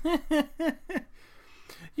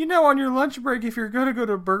 On your lunch break, if you're going to go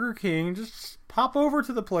to Burger King, just pop over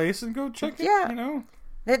to the place and go check it,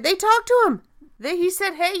 They talked to him. He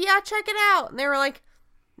said, hey, yeah, check it out. And they were like,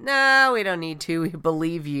 no, we don't need to. We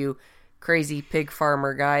believe you, crazy pig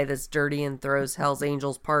farmer guy that's dirty and throws Hell's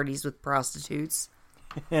Angels parties with prostitutes.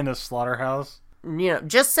 In a slaughterhouse.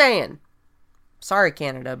 Just saying. Sorry,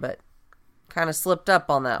 Canada, but kind of slipped up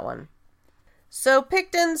on that one. So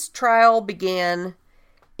Pickton's trial began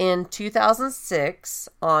in 2006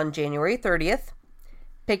 on January 30th.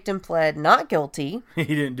 Pickton pled not guilty. He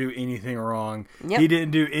didn't do anything wrong. Yep. He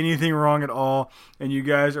didn't do anything wrong at all, and you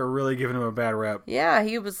guys are really giving him a bad rep. Yeah,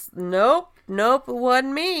 he was, nope, it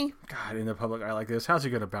wasn't me. God, in the public eye like this, how's he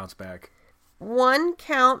going to bounce back? One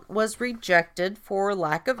count was rejected for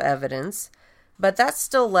lack of evidence, but that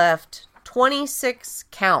still left 26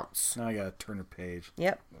 counts. Now I got to turn a page.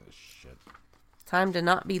 Yep. Oh, shit. Time to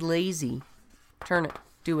not be lazy. Turn it.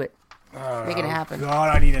 Do it. Make it happen.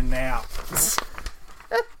 God, I need a nap.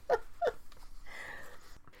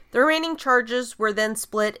 The remaining charges were then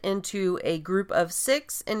split into a group of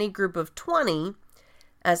 6 and a group of 20,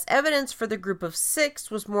 as evidence for the group of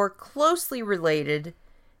 6 was more closely related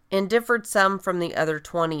and differed some from the other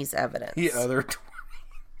 20's evidence. The other 20?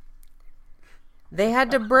 They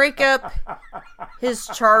had to break up his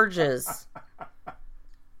charges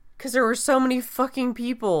because there were so many fucking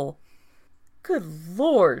people. Good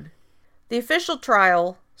Lord. The official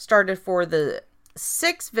trial started for the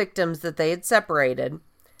 6 victims that they had separated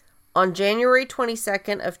on January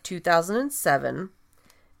 22nd of 2007,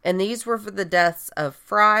 and these were for the deaths of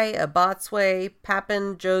Fry, Abotsway,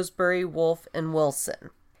 Papin, Joesbury, Wolf, and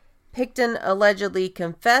Wilson. Pickton allegedly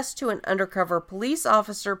confessed to an undercover police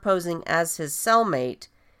officer posing as his cellmate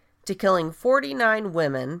to killing 49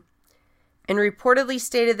 women, and reportedly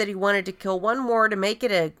stated that he wanted to kill one more to make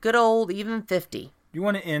it a good old even 50. You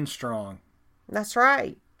want to end strong. That's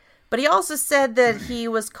right. But he also said that he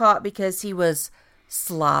was caught because he was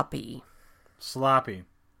sloppy. Sloppy.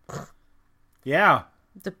 Yeah.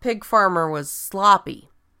 The pig farmer was sloppy.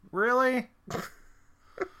 Really?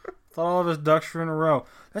 Thought all of his ducks were in a row.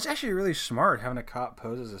 That's actually really smart, having a cop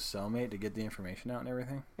pose as a cellmate to get the information out and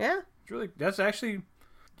everything. Yeah. That's actually...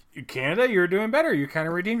 Canada, you're doing better. You kind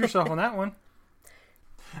of redeemed yourself on that one.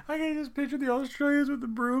 I can just picture the Australians with the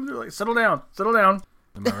brooms. They're like, settle down.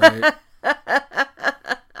 Am I right?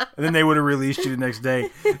 And then they would have released you the next day.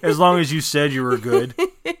 As long as you said you were good.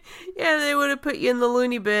 Yeah, they would have put you in the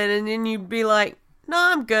loony bin, and then you'd be like, no,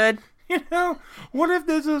 I'm good. What if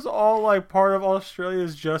this is all like part of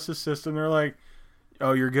Australia's justice system? They're like,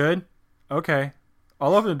 oh, you're good? Okay.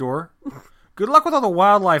 I'll open the door. Good luck with all the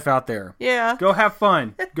wildlife out there. Yeah. Go have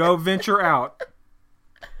fun. Go venture out.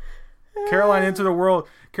 Caroline's into the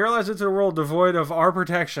world devoid of our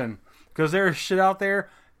protection. Because there's shit out there.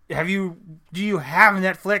 Do you have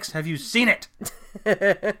Netflix? Have you seen it?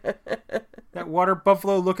 That water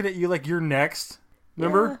buffalo looking at you like you're next.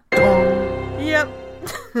 Remember? Yeah. Yep.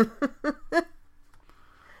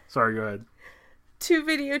 Sorry, go ahead. 2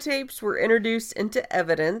 videotapes were introduced into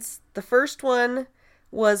evidence. The first one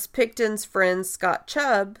was Pickton's friend Scott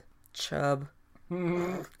Chubb,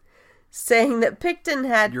 saying that Pickton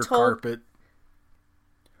had your told... carpet.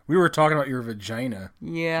 We were talking about your vagina.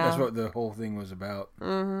 Yeah. That's what the whole thing was about.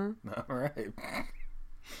 Mm-hmm. All right.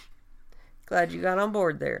 Glad you got on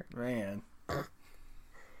board there. Man.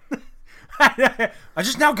 I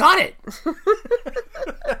just now got it.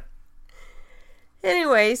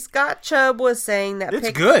 Anyway, Scott Chubb was saying that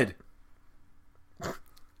it's good.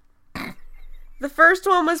 The first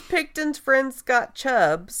one was Pickton's friend Scott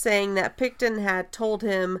Chubb saying that Pickton had told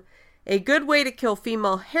him a good way to kill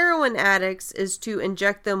female heroin addicts is to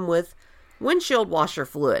inject them with windshield washer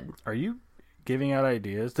fluid. Are you giving out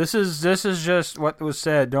ideas? This is just what was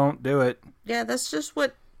said. Don't do it. Yeah, that's just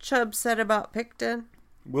what Chubb said about Pickton.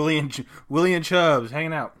 Willie and Chubbs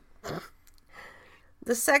hanging out.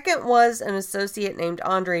 The second was an associate named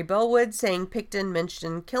Andre Bellwood saying Pickton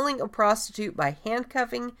mentioned killing a prostitute by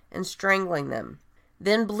handcuffing and strangling them,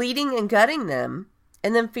 then bleeding and gutting them,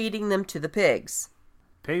 and then feeding them to the pigs.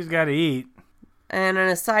 Pigs gotta eat. And on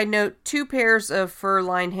a side note, 2 pairs of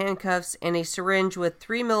fur-lined handcuffs and a syringe with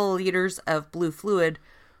 3 milliliters of blue fluid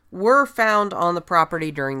were found on the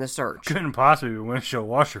property during the search. Couldn't possibly be windshield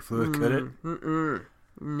washer fluid, could it?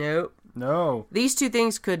 Nope. No. These 2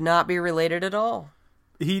 things could not be related at all.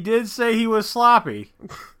 He did say he was sloppy.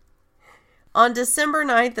 On December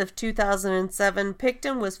 9th of 2007,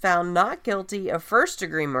 Pickton was found not guilty of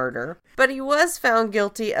first-degree murder, but he was found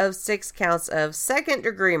guilty of 6 counts of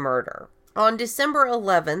second-degree murder. On December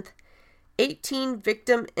 11th, 18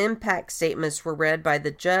 victim impact statements were read by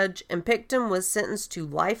the judge, and Pickton was sentenced to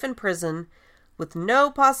life in prison with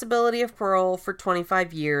no possibility of parole for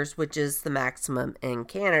 25 years, which is the maximum in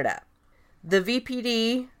Canada. The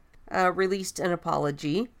VPD released an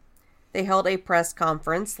apology. They held a press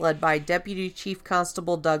conference led by Deputy Chief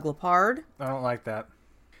Constable Doug Lepard. I don't like that.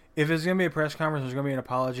 If it's going to be a press conference, there's going to be an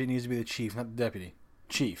apology. It needs to be the chief, not the deputy.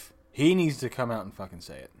 Chief. He needs to come out and fucking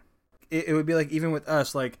say it. It would be like, even with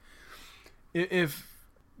us, like, if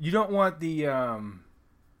you don't want the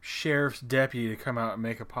sheriff's deputy to come out and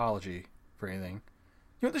make apology for anything,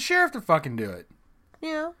 you want the sheriff to fucking do it.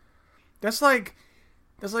 Yeah. That's like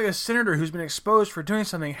a senator who's been exposed for doing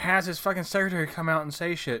something has his fucking secretary come out and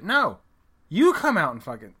say shit. No. You come out and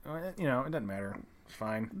fucking, it doesn't matter. It's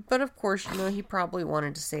fine. But of course, he probably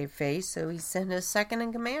wanted to save face, so he sent his second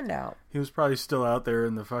in command out. He was probably still out there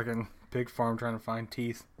in the fucking pig farm trying to find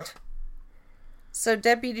teeth. So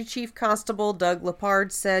Deputy Chief Constable Doug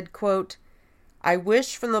Lepard said, quote, "I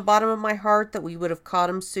wish from the bottom of my heart that we would have caught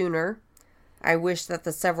him sooner. I wish that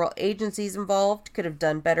the several agencies involved could have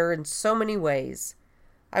done better in so many ways.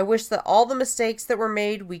 I wish that all the mistakes that were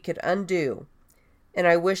made we could undo. And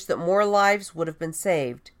I wish that more lives would have been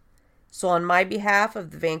saved. So on my behalf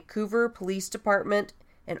of the Vancouver Police Department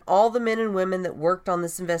and all the men and women that worked on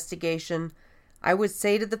this investigation, I would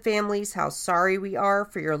say to the families how sorry we are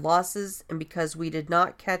for your losses and because we did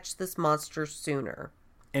not catch this monster sooner."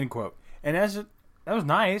 End quote. And that was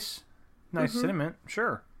nice. Nice sentiment,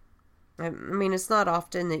 sure. I mean, it's not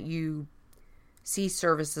often that you see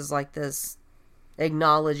services like this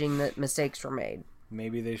acknowledging that mistakes were made.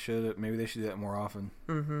 Maybe they should do that more often.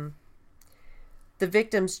 Mm-hmm. The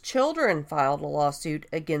victims' children filed a lawsuit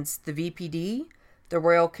against the VPD, the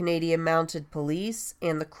Royal Canadian Mounted Police,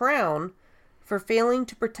 and the Crown for failing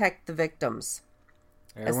to protect the victims.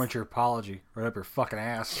 I want your apology right up your fucking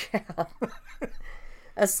ass. Yeah.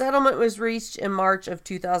 A settlement was reached in March of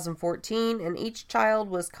 2014, and each child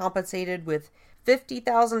was compensated with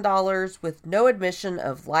 $50,000 with no admission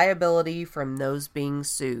of liability from those being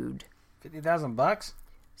sued. $50,000?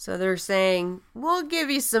 So they're saying, we'll give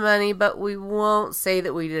you some money, but we won't say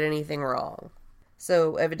that we did anything wrong.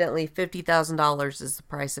 So evidently $50,000 is the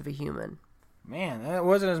price of a human. Man, that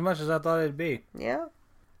wasn't as much as I thought it'd be. Yeah.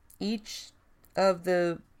 Each of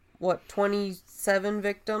the, 27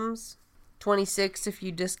 victims? 26 if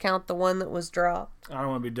you discount the one that was dropped. I don't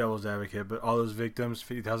want to be devil's advocate, but all those victims,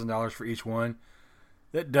 $50,000 for each one,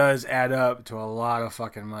 that does add up to a lot of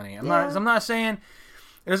fucking money. I'm not saying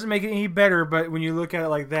it doesn't make it any better, but when you look at it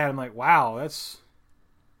like that, I'm like, wow, that's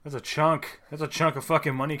a chunk. That's a chunk of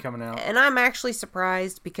fucking money coming out. And I'm actually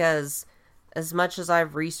surprised because as much as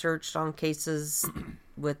I've researched on cases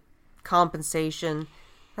with compensation,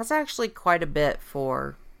 that's actually quite a bit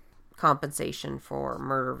for compensation for a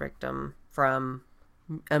murder victim from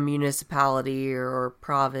a municipality or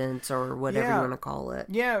province or whatever you want to call it.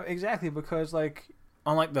 Yeah, exactly. Because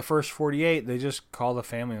on the first 48, they just call the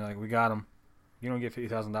family like, we got him. You don't get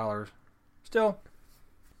 $50,000. Still.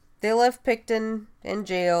 They left Pickton in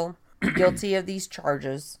jail, guilty of these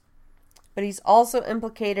charges. But he's also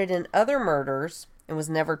implicated in other murders and was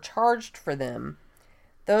never charged for them.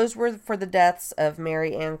 Those were for the deaths of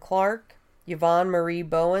Mary Ann Clark, Yvonne Marie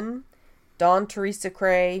Bowen, Dawn Teresa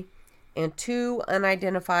Cray, and 2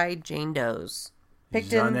 unidentified Jane Does.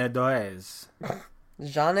 Jeanne Does.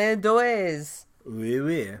 Jeanne Does. Oui,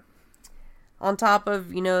 oui. On top of,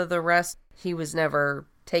 the rest he was never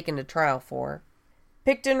taken to trial for.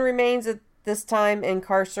 Picton remains at this time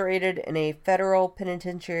incarcerated in a federal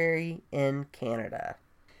penitentiary in Canada.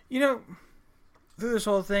 Through this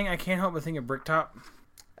whole thing, I can't help but think of Bricktop.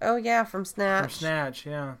 Oh, yeah, from Snatch. From Snatch,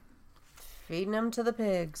 yeah. Feeding them to the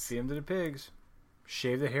pigs. Feed them to the pigs.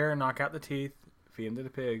 Shave the hair and knock out the teeth. Feed them to the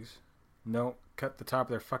pigs. No, cut the top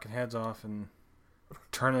of their fucking heads off and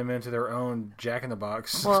turn them into their own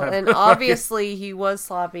Jack-in-the-Box. Well, and obviously he was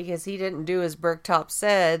sloppy because he didn't do as Bricktop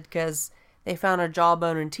said, because they found a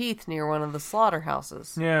jawbone and teeth near one of the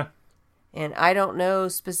slaughterhouses. Yeah. And I don't know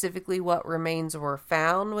specifically what remains were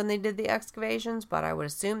found when they did the excavations, but I would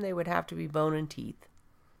assume they would have to be bone and teeth.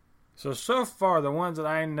 So far, the ones that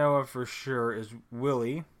I know of for sure is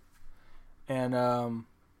Willie and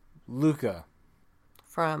Luca.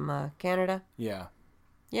 From Canada? Yeah.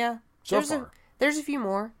 Yeah. So far. There's a few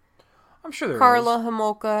more. I'm sure there Karla is.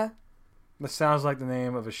 Homolka. That sounds like the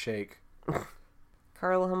name of a shake.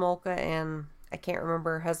 Karla Homolka, and I can't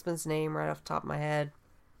remember her husband's name right off the top of my head.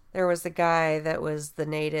 There was the guy that was the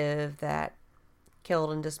native that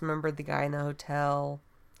killed and dismembered the guy in the hotel.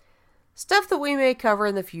 Stuff that we may cover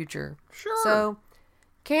in the future. Sure. So,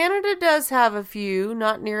 Canada does have a few,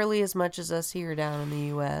 not nearly as much as us here down in the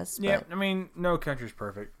U.S. Yeah, I mean, no country's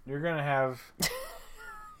perfect. You're going to have...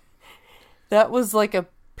 That was like a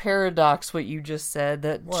paradox, what you just said.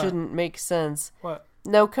 That shouldn't make sense. What?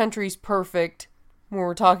 No country's perfect when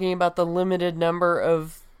we're talking about the limited number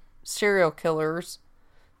of serial killers.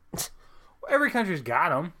 Every country's got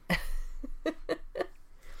them.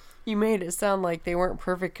 You made it sound like they weren't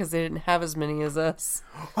perfect because they didn't have as many as us.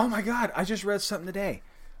 Oh my god, I just read something today.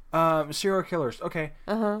 Serial killers. Okay.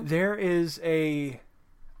 There is a...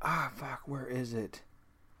 where is it?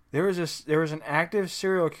 There is an active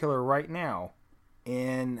serial killer right now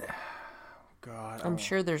in... God. I'm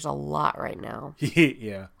sure there's a lot right now.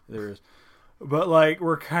 Yeah, there is. But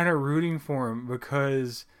we're kind of rooting for him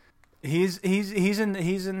because he's in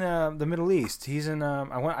the Middle East. He's in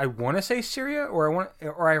I want to say Syria or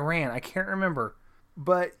Iran. I can't remember.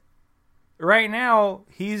 But right now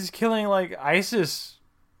he's killing ISIS.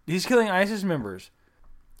 He's killing ISIS members.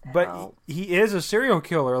 But he is a serial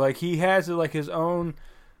killer. He has his own,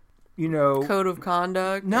 code of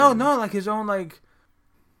conduct. No, his own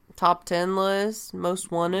top 10 list,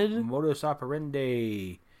 most wanted. Modus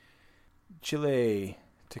operandi. Chile,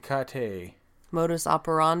 Tecate. Modus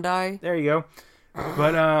operandi. There you go.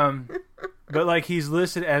 But he's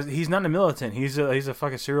listed as, he's not a militant. He's a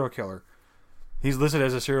fucking serial killer. He's listed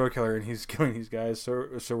as a serial killer and he's killing these guys. So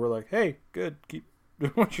we're like, hey, good, keep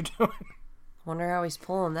doing what you're doing. Wonder how he's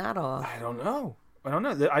pulling that off. I don't know.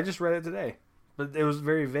 I just read it today, but it was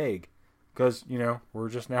very vague because we're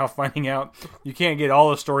just now finding out you can't get all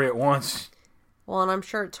the story at once. Well, and I'm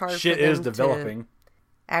sure it's hard. Shit for them is developing. To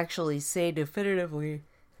actually say definitively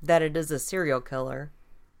that it is a serial killer.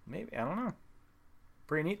 Maybe, I don't know.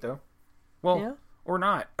 Pretty neat though. Well, yeah. Or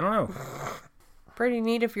not. I don't know. Pretty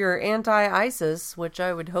neat if you're anti-ISIS, which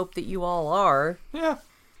I would hope that you all are. Yeah.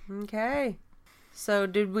 Okay. So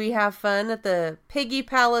did we have fun at the Piggy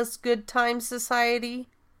Palace Good Time Society?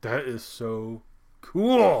 That is so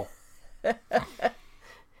cool.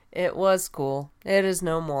 It was cool. It is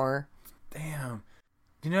no more. Damn.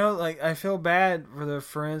 I feel bad for the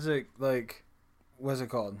forensic, what's it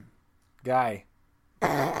called? Guy.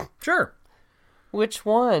 Sure. Which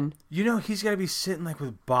one? He's got to be sitting,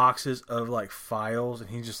 with boxes of, files, and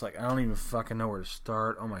he's just I don't even fucking know where to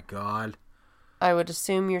start. Oh, my God. I would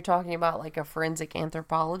assume you're talking about, a forensic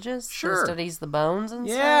anthropologist? Sure. Who studies the bones and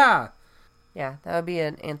stuff? Yeah. Yeah, that would be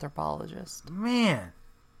an anthropologist. Man.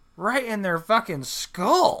 Right in their fucking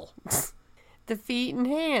skull. The feet and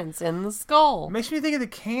hands and the skull. Makes me think of the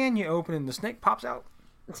can you open and the snake pops out.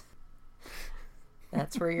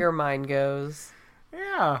 That's where your mind goes.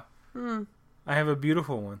 Yeah. I have a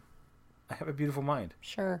beautiful one. I have a beautiful mind.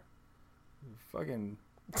 Sure. Fucking...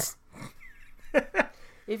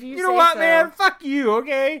 If you know what, man? Fuck you,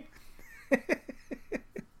 okay?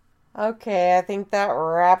 Okay, I think that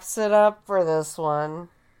wraps it up for this one.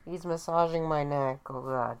 He's massaging my neck. Oh,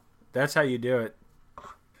 God. That's how you do it.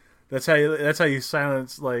 That's how you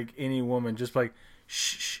silence any woman. Just shh,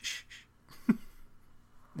 shh, shh.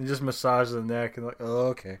 And just massage the neck and oh,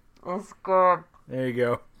 okay. That's good. There you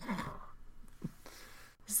go.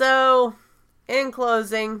 So, in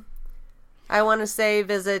closing, I want to say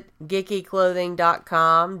visit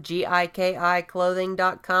GikiClothing.com, GIKI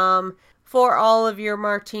Clothing.com, for all of your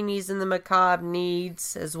Martinis in the Macabre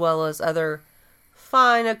needs, as well as other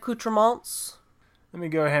fine accoutrements. Let me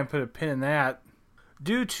go ahead and put a pin in that.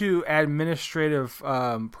 Due to administrative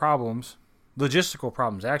problems, logistical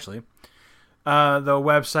problems actually, the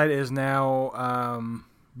website is now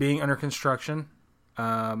being under construction,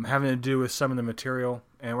 having to do with some of the material,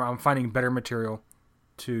 and I'm finding better material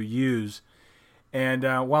to use. And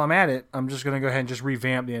while I'm at it, I'm just going to go ahead and just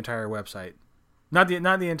revamp the entire website. Not the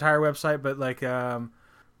entire website, but like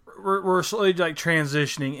we're slowly like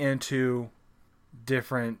transitioning into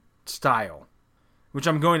different style, which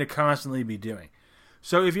I'm going to constantly be doing.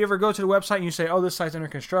 So if you ever go to the website and you say, "Oh, this site's under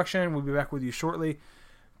construction," we'll be back with you shortly.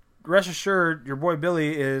 Rest assured, your boy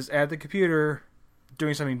Billy is at the computer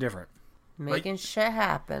doing something different, making shit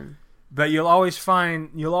happen. But you'll always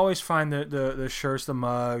find the shirts, the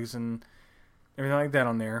mugs, and everything like that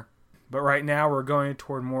on there. But right now we're going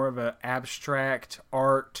toward more of an abstract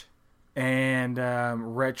art and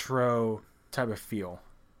retro type of feel.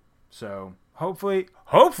 So hopefully,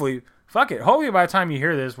 fuck it. Hopefully by the time you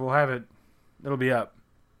hear this, we'll have it. It'll be up.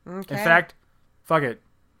 Okay. In fact, fuck it.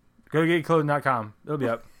 Go to getclothing.com. It'll be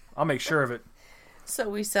up. I'll make sure of it. So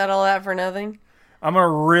we said all that for nothing? I'm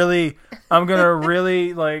gonna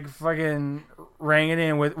really like fucking ring it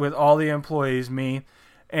in with all the employees, me,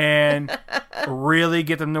 and really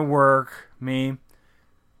get them to work, me,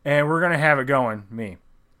 and we're gonna have it going, me.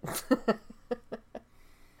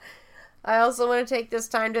 I also want to take this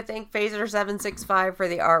time to thank Phaser765 for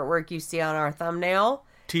the artwork you see on our thumbnail.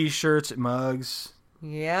 T-shirts, mugs.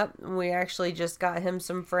 Yep, we actually just got him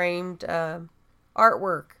some framed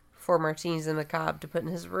artwork for Martinis and Macabre to put in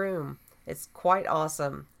his room. It's quite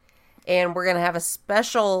awesome. And we're going to have a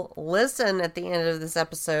special listen at the end of this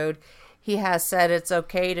episode. He has said it's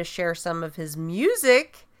okay to share some of his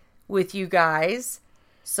music with you guys.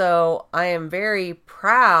 So I am very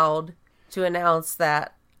proud to announce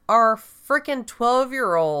that our freaking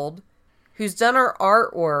 12-year-old who's done our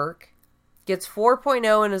artwork, gets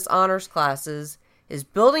 4.0 in his honors classes, is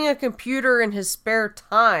building a computer in his spare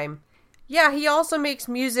time. Yeah, he also makes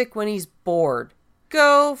music when he's bored.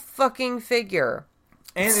 Go fucking figure.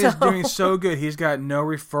 And is doing so good. He's got no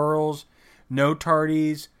referrals, no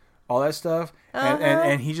tardies, all that stuff.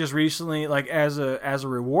 And he just recently, like as a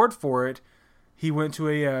reward for it, he went to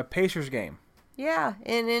a Pacers game. Yeah,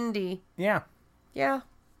 in Indy. Yeah. Yeah.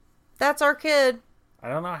 That's our kid. I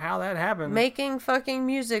don't know how that happened. Making fucking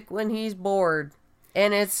music when he's bored.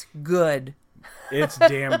 And it's good. It's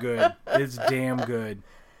damn good. It's damn good.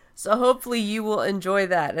 So hopefully you will enjoy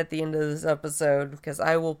that at the end of this episode, because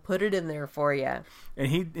I will put it in there for you. And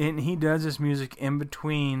he does this music in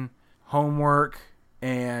between homework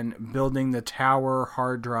and building the tower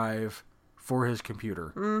hard drive for his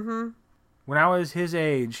computer. Mm-hmm. When I was his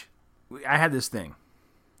age, I had this thing.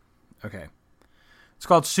 Okay. It's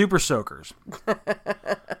called Super Soakers.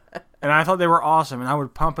 And I thought they were awesome, and I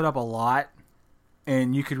would pump it up a lot,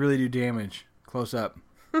 and you could really do damage close up.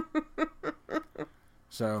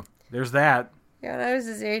 So, there's that. Yeah, when I was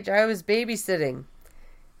his age, I was babysitting.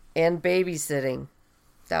 And babysitting.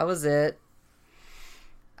 That was it.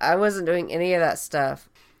 I wasn't doing any of that stuff.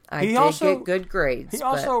 I did get good grades. He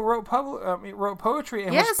also wrote poetry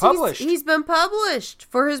and was published. He's been published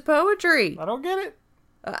for his poetry. I don't get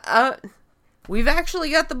it. We've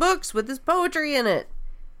actually got the books with his poetry in it.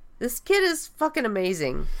 This kid is fucking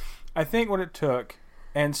amazing. I think what it took,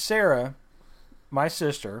 and Sarah, my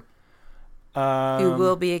sister, who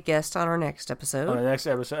will be a guest on our next episode. On the next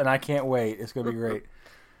episode, and I can't wait. It's going to be great.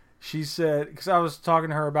 She said, because I was talking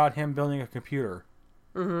to her about him building a computer.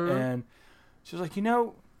 Mm-hmm. And she was like,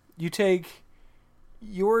 you take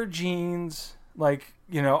your genes, like,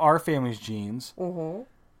 our family's genes. Mm-hmm.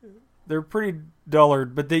 They're pretty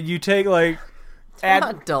dullard, but then you take, like,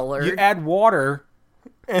 not dullard. You add water,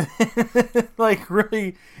 and like,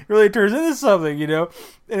 really, really turns into something, And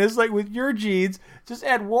it's like with your genes, just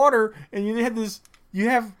add water, and you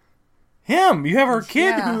have him. You have our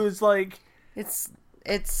kid who is like... It's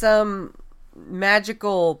some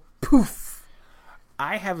magical poof.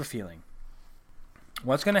 I have a feeling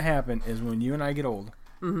what's going to happen is when you and I get old,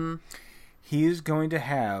 mm-hmm. he is going to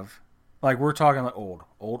have, like, we're talking like old.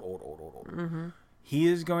 Mm-hmm. He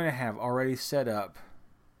is going to have already set up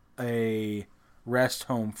a rest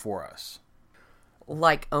home for us.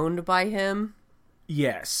 Like owned by him?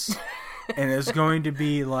 Yes. And it's going to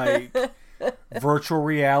be like virtual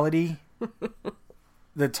reality.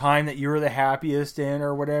 The time that you were the happiest in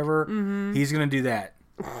or whatever, mm-hmm. he's going to do that.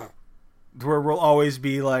 Where we'll always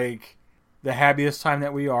be like the happiest time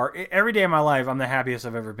that we are. Every day of my life, I'm the happiest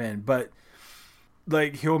I've ever been. But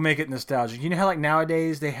like, he'll make it nostalgic. You know how like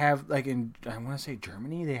nowadays they have like in, I want to say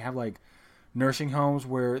Germany, they have like nursing homes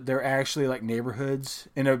where they're actually like neighborhoods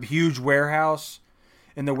in a huge warehouse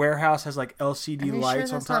and the warehouse has like LCD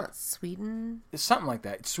lights on top. Not Sweden? It's something like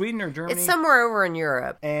that. It's Sweden or Germany. It's somewhere over in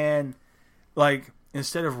Europe. And like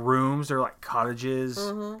instead of rooms, they're like cottages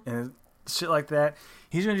and shit like that.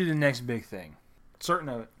 He's going to do the next big thing. Certain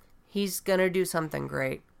of it. He's going to do something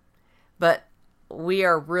great. But we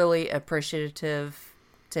are really appreciative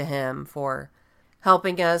to him for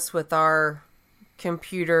helping us with our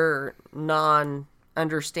computer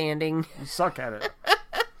non-understanding. You suck at it.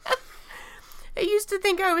 I used to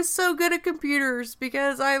think I was so good at computers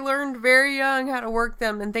because I learned very young how to work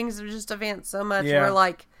them, and things have just advanced so much. Yeah. We're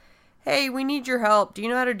like, hey, we need your help. Do you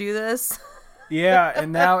know how to do this? Yeah,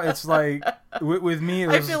 and now it's like, with me,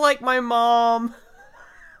 I feel like my mom.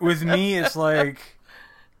 With me, it's like,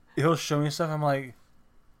 he'll show me stuff. I'm like,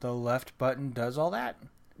 the left button does all that?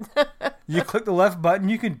 You click the left button,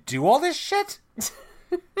 you can do all this shit?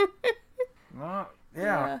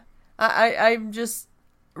 Yeah. I'm just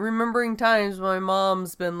remembering times my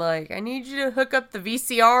mom's been like, I need you to hook up the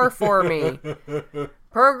VCR for me.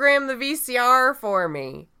 Program the VCR for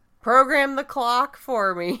me. Program the clock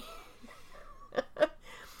for me.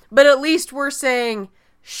 But at least we're saying,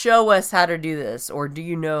 show us how to do this, or do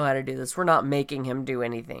you know how to do this? We're not making him do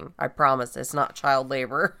anything. I promise it's not child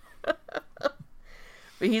labor. But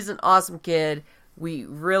he's an awesome kid. We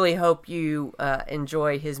really hope you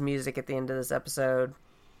enjoy his music at the end of this episode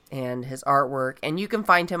and his artwork. And you can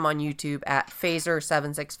find him on YouTube at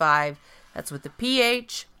Phaser765. That's with the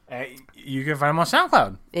PH. You can find him on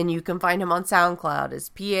SoundCloud. And you can find him on SoundCloud as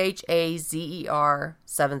PHAZER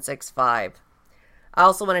 765. I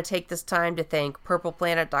also want to take this time to thank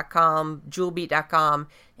PurplePlanet.com, JewelBeat.com,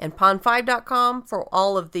 and Pond5.com for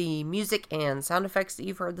all of the music and sound effects that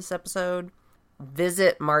you've heard this episode.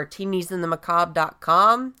 Visit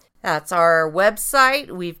martinisinthemacabre.com. That's our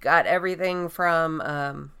website. We've got everything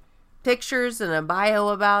from pictures and a bio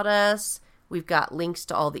about us. We've got links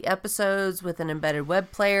to all the episodes with an embedded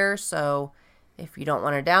web player, so if you don't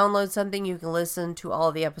want to download something, you can listen to all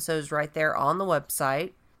of the episodes right there on the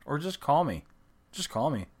website. Or just call me. Just call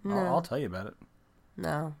me. No. I'll tell you about it.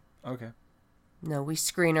 No. Okay. No, we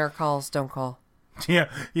screen our calls. Don't call. Yeah.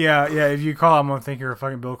 If you call, I'm going to think you're a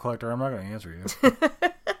fucking bill collector. I'm not going to answer you.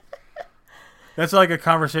 That's like a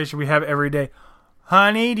conversation we have every day.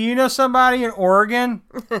 Honey, do you know somebody in Oregon?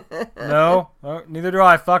 No. Oh, neither do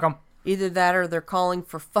I. Fuck them. Either that or they're calling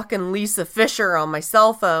for fucking Lisa Fisher on my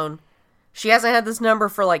cell phone. She hasn't had this number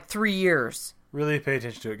for like 3 years. Really pay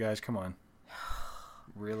attention to it, guys. Come on.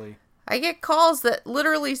 Really? I get calls that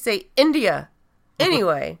literally say India.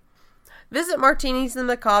 Anyway, visit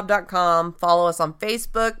martinisinthemacabre.com. Follow us on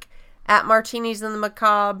Facebook at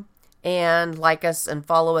martinisinthemacabre. And like us and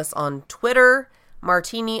follow us on Twitter,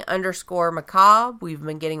 martini_macabre. We've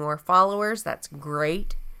been getting more followers. That's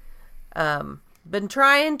great. Been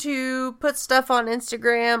trying to put stuff on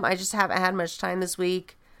Instagram. I just haven't had much time this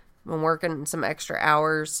week. Been working some extra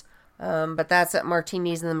hours. But that's at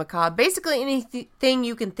Martinis in the Macabre. Basically, anything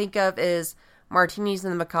you can think of is Martinis in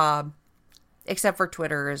the Macabre. Except for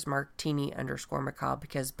Twitter is martini_macabre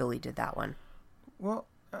because Billy did that one. Well,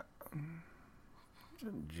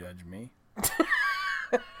 don't judge me.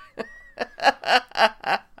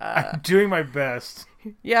 I'm doing my best.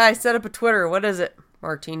 Yeah, I set up a Twitter. What is it?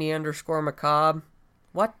 Martini_macabre.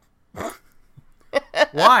 What?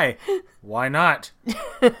 Why? Why not?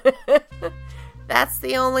 That's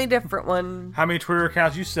the only different one. How many Twitter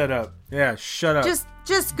accounts you set up? Yeah, shut up.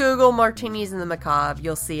 Just Google Martinis in the Macabre.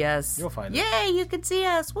 You'll see us. You'll find it. Yay, you can see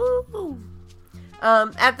us. Woo!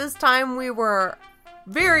 At this time, we were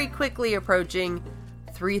very quickly approaching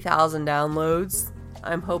 3,000 downloads.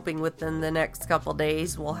 I'm hoping within the next couple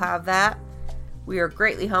days we'll have that. We are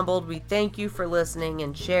greatly humbled. We thank you for listening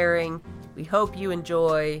and sharing. We hope you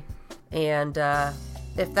enjoy. And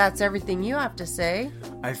if that's everything you have to say,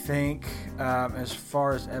 I think as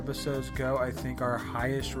far as episodes go, I think our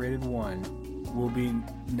highest rated one will be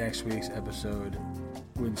next week's episode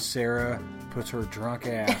when Sarah puts her drunk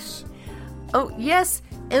ass. Oh, yes.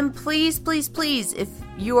 And please, please, please, if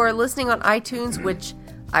you are listening on iTunes, which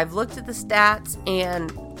I've looked at the stats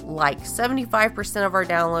and like 75% of our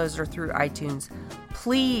downloads are through iTunes,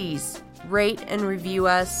 please rate and review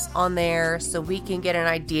us on there so we can get an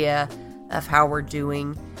idea of how we're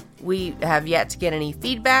doing. We have yet to get any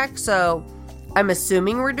feedback, so I'm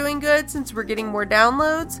assuming we're doing good since we're getting more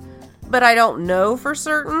downloads, but I don't know for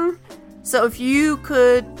certain. So if you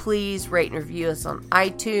could please rate and review us on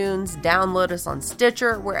iTunes, download us on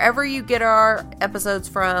Stitcher, wherever you get our episodes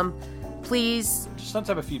from, please. Just some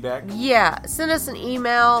type of feedback. Yeah, send us an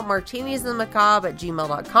email,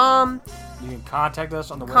 martinisinthemacabre@gmail.com. You can contact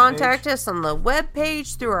us on the webpage. Contact us on the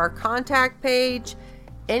webpage through our contact page.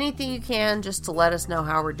 anything you can just to let us know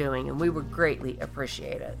how we're doing, and we would greatly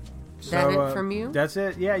appreciate it. Is that it from you? That's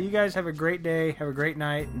it. Yeah, you guys have a great day. Have a great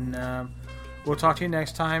night, and we'll talk to you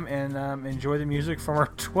next time. And enjoy the music from our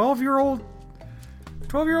 12-year-old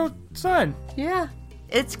son. Yeah,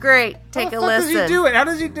 it's great. Take a listen. How does he do it? How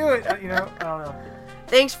does he do it? I don't know.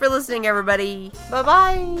 Thanks for listening, everybody.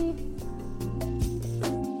 Bye-bye.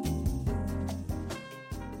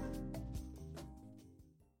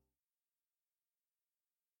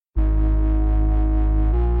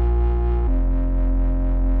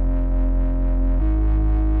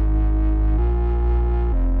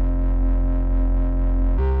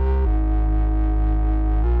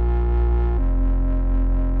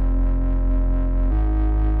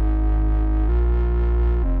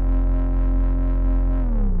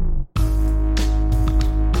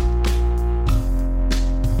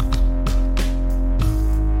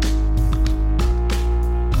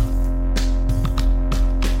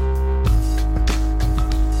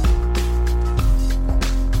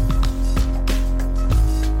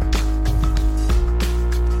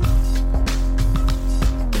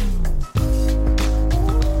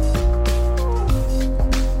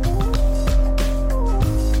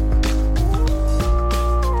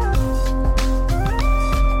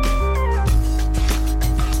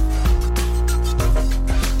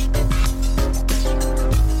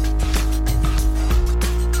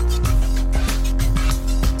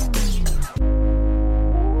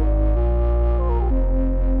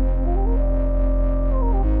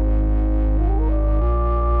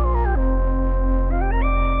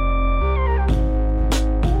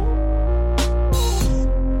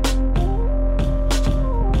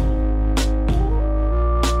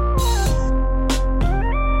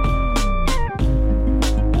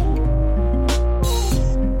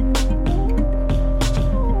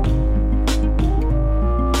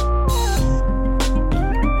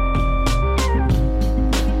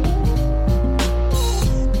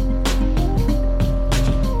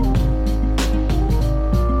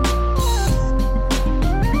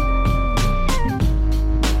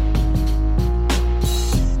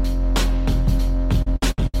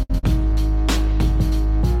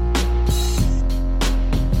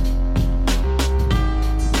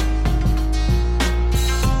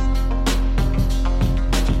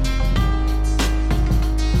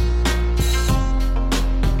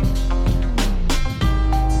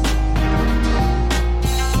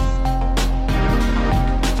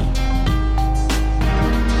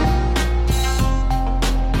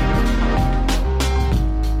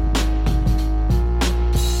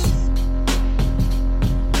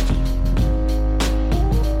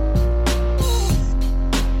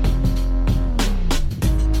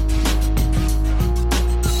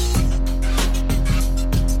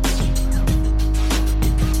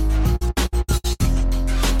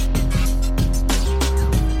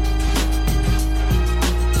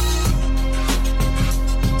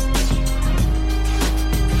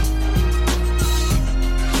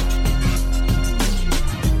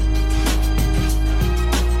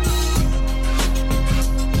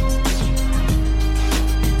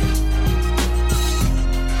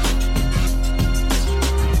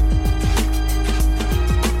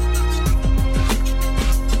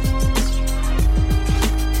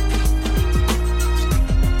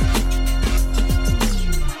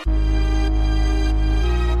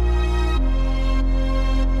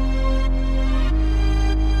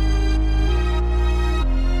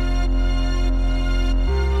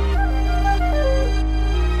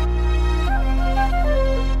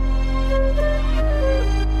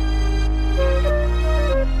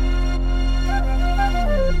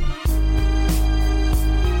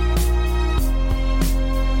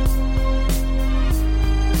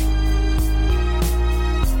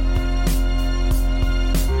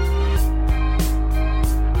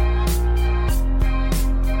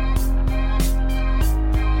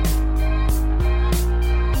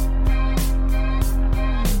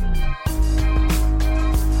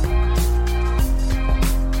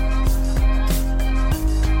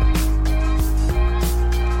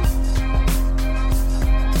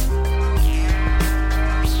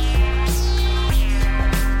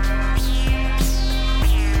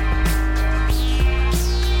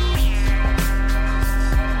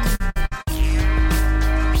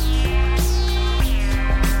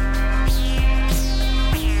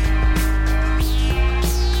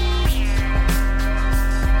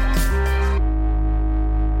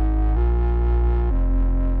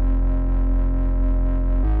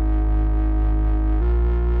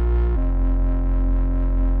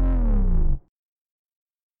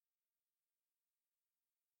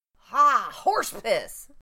 horse piss.